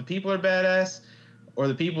don't know if the people are badass or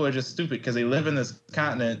the people are just stupid because they live in this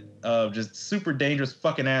continent of just super dangerous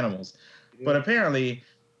fucking animals. Yeah. But apparently,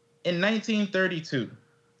 in 1932,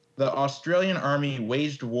 the Australian Army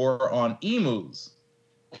waged war on emus,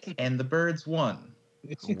 and the birds won.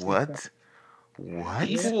 What?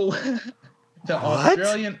 People, the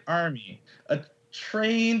Australian Army, a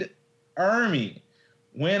trained army,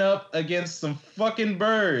 went up against some fucking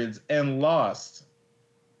birds and lost.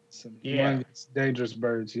 Some dangerous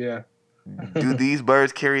birds, yeah. Do these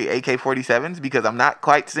birds carry AK-47s? Because I'm not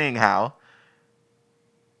quite seeing how.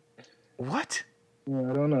 What? Yeah,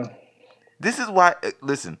 I don't know. This is why.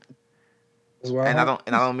 Listen. And I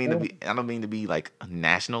don't mean to be like a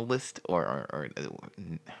nationalist or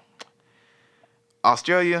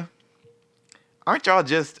Australia. Aren't y'all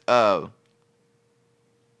just a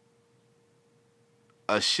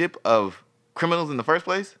ship of criminals in the first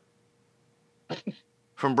place?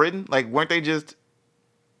 From Britain? Like, weren't they just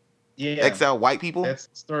exiled white people? That's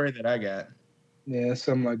the story that I got. Yeah,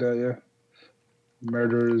 something like that, yeah.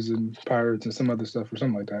 Murderers and pirates and some other stuff or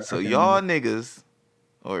something like that. So y'all niggas,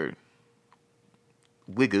 or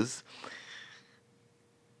wiggers,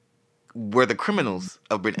 were the criminals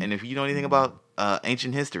of Britain. And if you know anything about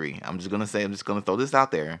ancient history, I'm just gonna throw this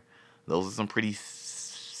out there. Those are some pretty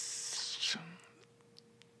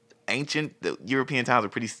ancient. The European times are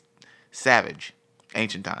pretty savage.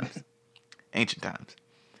 Ancient times.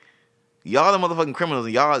 Y'all the motherfucking criminals,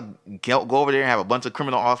 and y'all go over there and have a bunch of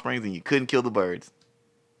criminal offsprings, and you couldn't kill the birds.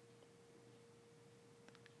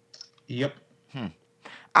 Yep. I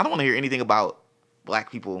don't want to hear anything about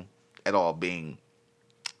black people at all being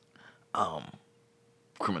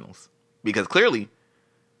criminals, because clearly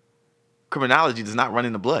criminology does not run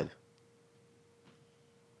in the blood.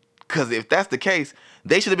 Because if that's the case,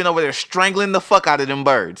 they should have been over there strangling the fuck out of them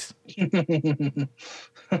birds.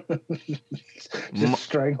 Just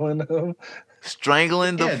strangling them.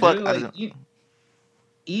 Strangling the fuck out of them.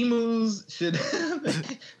 Emus should.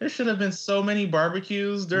 There should have been so many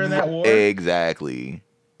barbecues during that war. Exactly.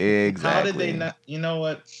 How did they not? You know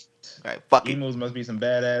what? All right, fuck emus must be some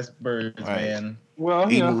badass birds, right. Man. Well,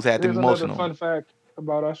 emus had to be emotional. Fun fact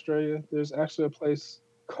about Australia: there's actually a place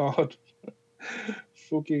called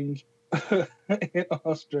Fucking in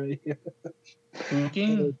Australia.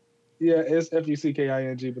 Fucking? Yeah, it's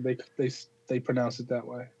Fucking, but they pronounce it that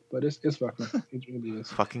way. But it's fucking. It really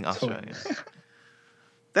is. Fucking Australia.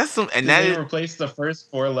 That's some, and did that they replace the first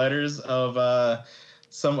 4 letters of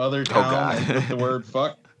some other town with the word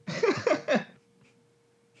fuck.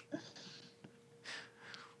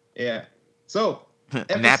 Yeah. So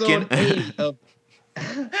napkin. 8 of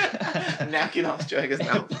Napkin Australia is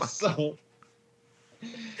now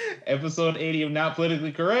episode 80 of Not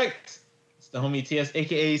Politically Correct. It's the homie TS,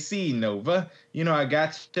 aka C Nova. You know I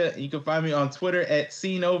gotcha. You can find me on Twitter at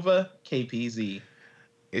C Nova KPZ.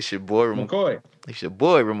 It's your boy McCoy. It's your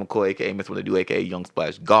boy Rim McCoy, aka Miss What I Do, aka Young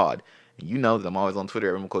Splash God. And you know that I'm always on Twitter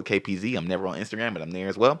at Rim McCoy KPZ. I'm never on Instagram, but I'm there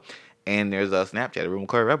as well. And there's a Snapchat at Rim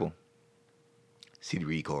McCoy Rebel. See the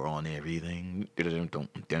record on everything.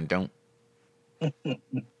 Don't. All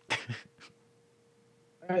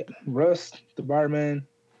right, Russ, the barman,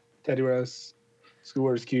 Teddy Russ,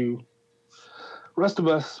 Schoolworks Q, Russ the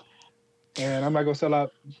Bus, and I'm not gonna sell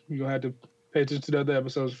out. You're gonna have to pay attention to the other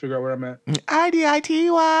episodes to figure out where I'm at. IDITY,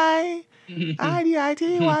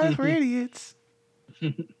 IDITY for idiots.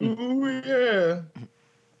 Ooh yeah.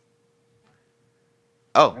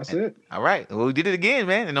 Oh, that's it. All right, well we did it again,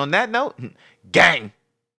 man. And on that note, gang.